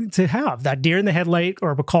to have, that deer in the headlight,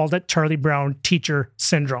 or we call it Charlie Brown teacher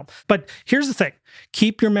syndrome. But here's the thing.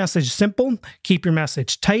 Keep your message simple, keep your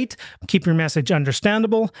message tight, keep your message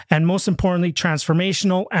understandable, and most importantly,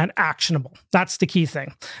 transformational and actionable. That's the key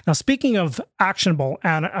thing. Now, speaking of actionable,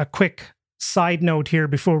 and a quick side note here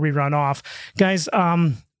before we run off, guys,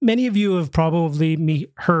 many of you have probably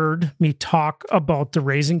heard me talk about the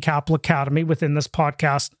Raising Capital Academy within this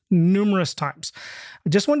podcast numerous times. I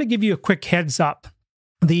just wanted to give you a quick heads up.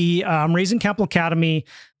 The Raising Capital Academy,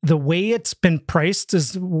 the way it's been priced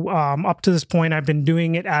is up to this point, I've been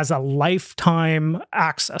doing it as a lifetime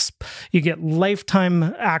access. You get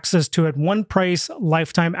lifetime access to it, one price,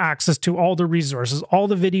 lifetime access to all the resources, all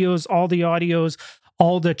the videos, all the audios,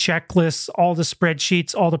 all the checklists, all the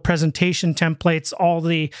spreadsheets, all the presentation templates, all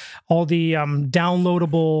the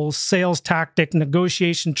downloadable sales tactic,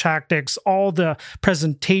 negotiation tactics, all the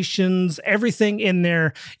presentations, everything in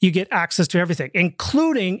there. You get access to everything,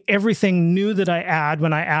 including everything new that I add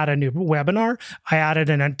when I add a new webinar. I added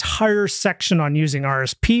an entire section on using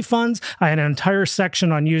RSP funds. I had an entire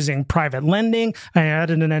section on using private lending. I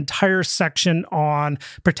added an entire section on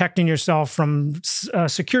protecting yourself from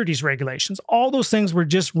securities regulations. All those things were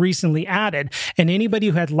just recently added, and anybody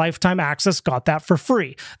who had lifetime access got that for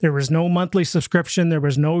free. There was no monthly subscription, there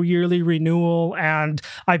was no yearly renewal, and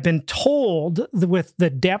I've been told with the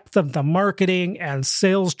depth of the marketing and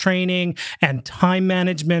sales training and time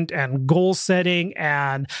management and goal setting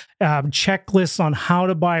and checklists on how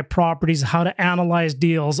to buy properties, how to analyze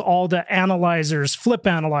deals, all the analyzers, flip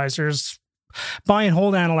analyzers, buy and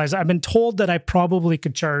hold analyzer. I've been told that I probably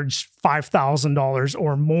could charge $5,000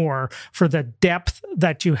 or more for the depth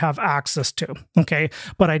that you have access to. Okay.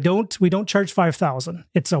 But we don't charge $5,000.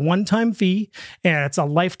 It's a one-time fee and it's a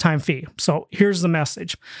lifetime fee. So here's the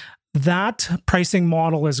message. That pricing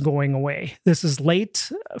model is going away. This is late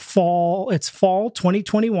fall. It's fall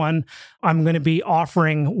 2021. I'm going to be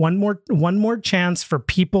offering one more chance for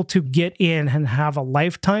people to get in and have a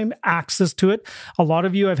lifetime access to it. A lot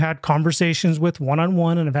of you I've had conversations with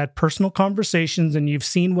one-on-one, and I've had personal conversations, and you've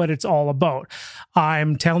seen what it's all about.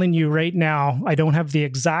 I'm telling you right now, I don't have the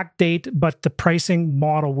exact date, but the pricing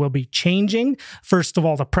model will be changing. First of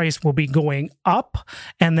all, the price will be going up.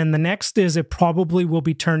 And then the next is it probably will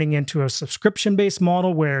be turning into a subscription-based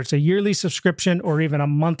model where it's a yearly subscription or even a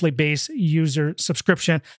monthly base user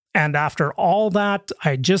subscription. And after all that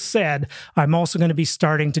I just said, I'm also going to be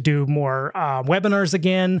starting to do more webinars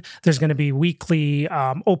again. There's going to be weekly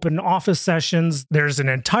open office sessions. There's an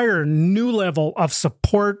entire new level of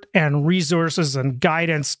support and resources and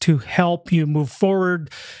guidance to help you move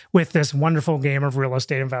forward with this wonderful game of real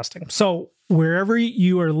estate investing. So wherever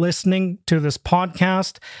you are listening to this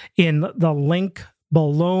podcast, in the link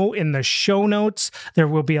below in the show notes, there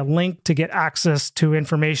will be a link to get access to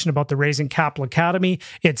information about the Raising Capital Academy.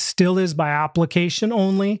 It still is by application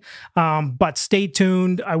only, but stay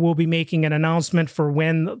tuned. I will be making an announcement for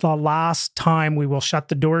when the last time we will shut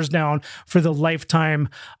the doors down for the lifetime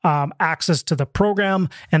access to the program,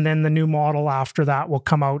 and then the new model after that will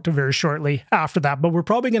come out very shortly after that. But we're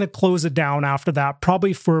probably going to close it down after that,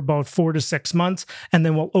 probably for about 4 to 6 months, and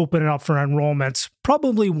then we'll open it up for enrollments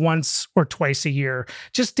probably once or twice a year,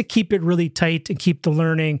 just to keep it really tight and keep the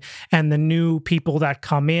learning and the new people that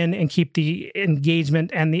come in and keep the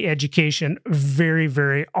engagement and the education very,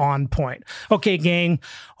 very on point. Okay, gang,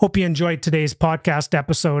 hope you enjoyed today's podcast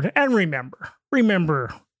episode. And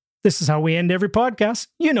remember, this is how we end every podcast.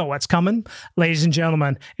 You know what's coming. Ladies and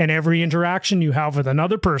gentlemen, in every interaction you have with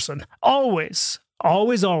another person, always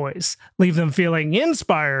leave them feeling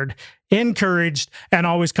inspired, encouraged, and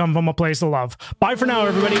always come from a place of love. Bye for now,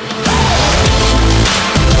 everybody.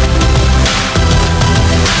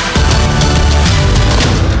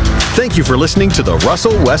 Thank you for listening to the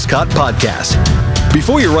Russell Westcott Podcast.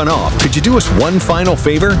 Before you run off, could you do us one final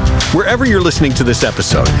favor? Wherever you're listening to this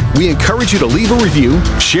episode, we encourage you to leave a review,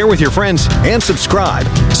 share with your friends, and subscribe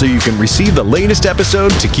so you can receive the latest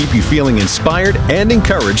episode to keep you feeling inspired and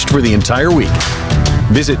encouraged for the entire week.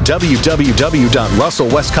 Visit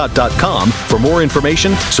www.russellwestcott.com for more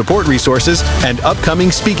information, support resources, and upcoming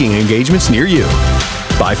speaking engagements near you.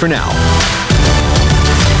 Bye for now.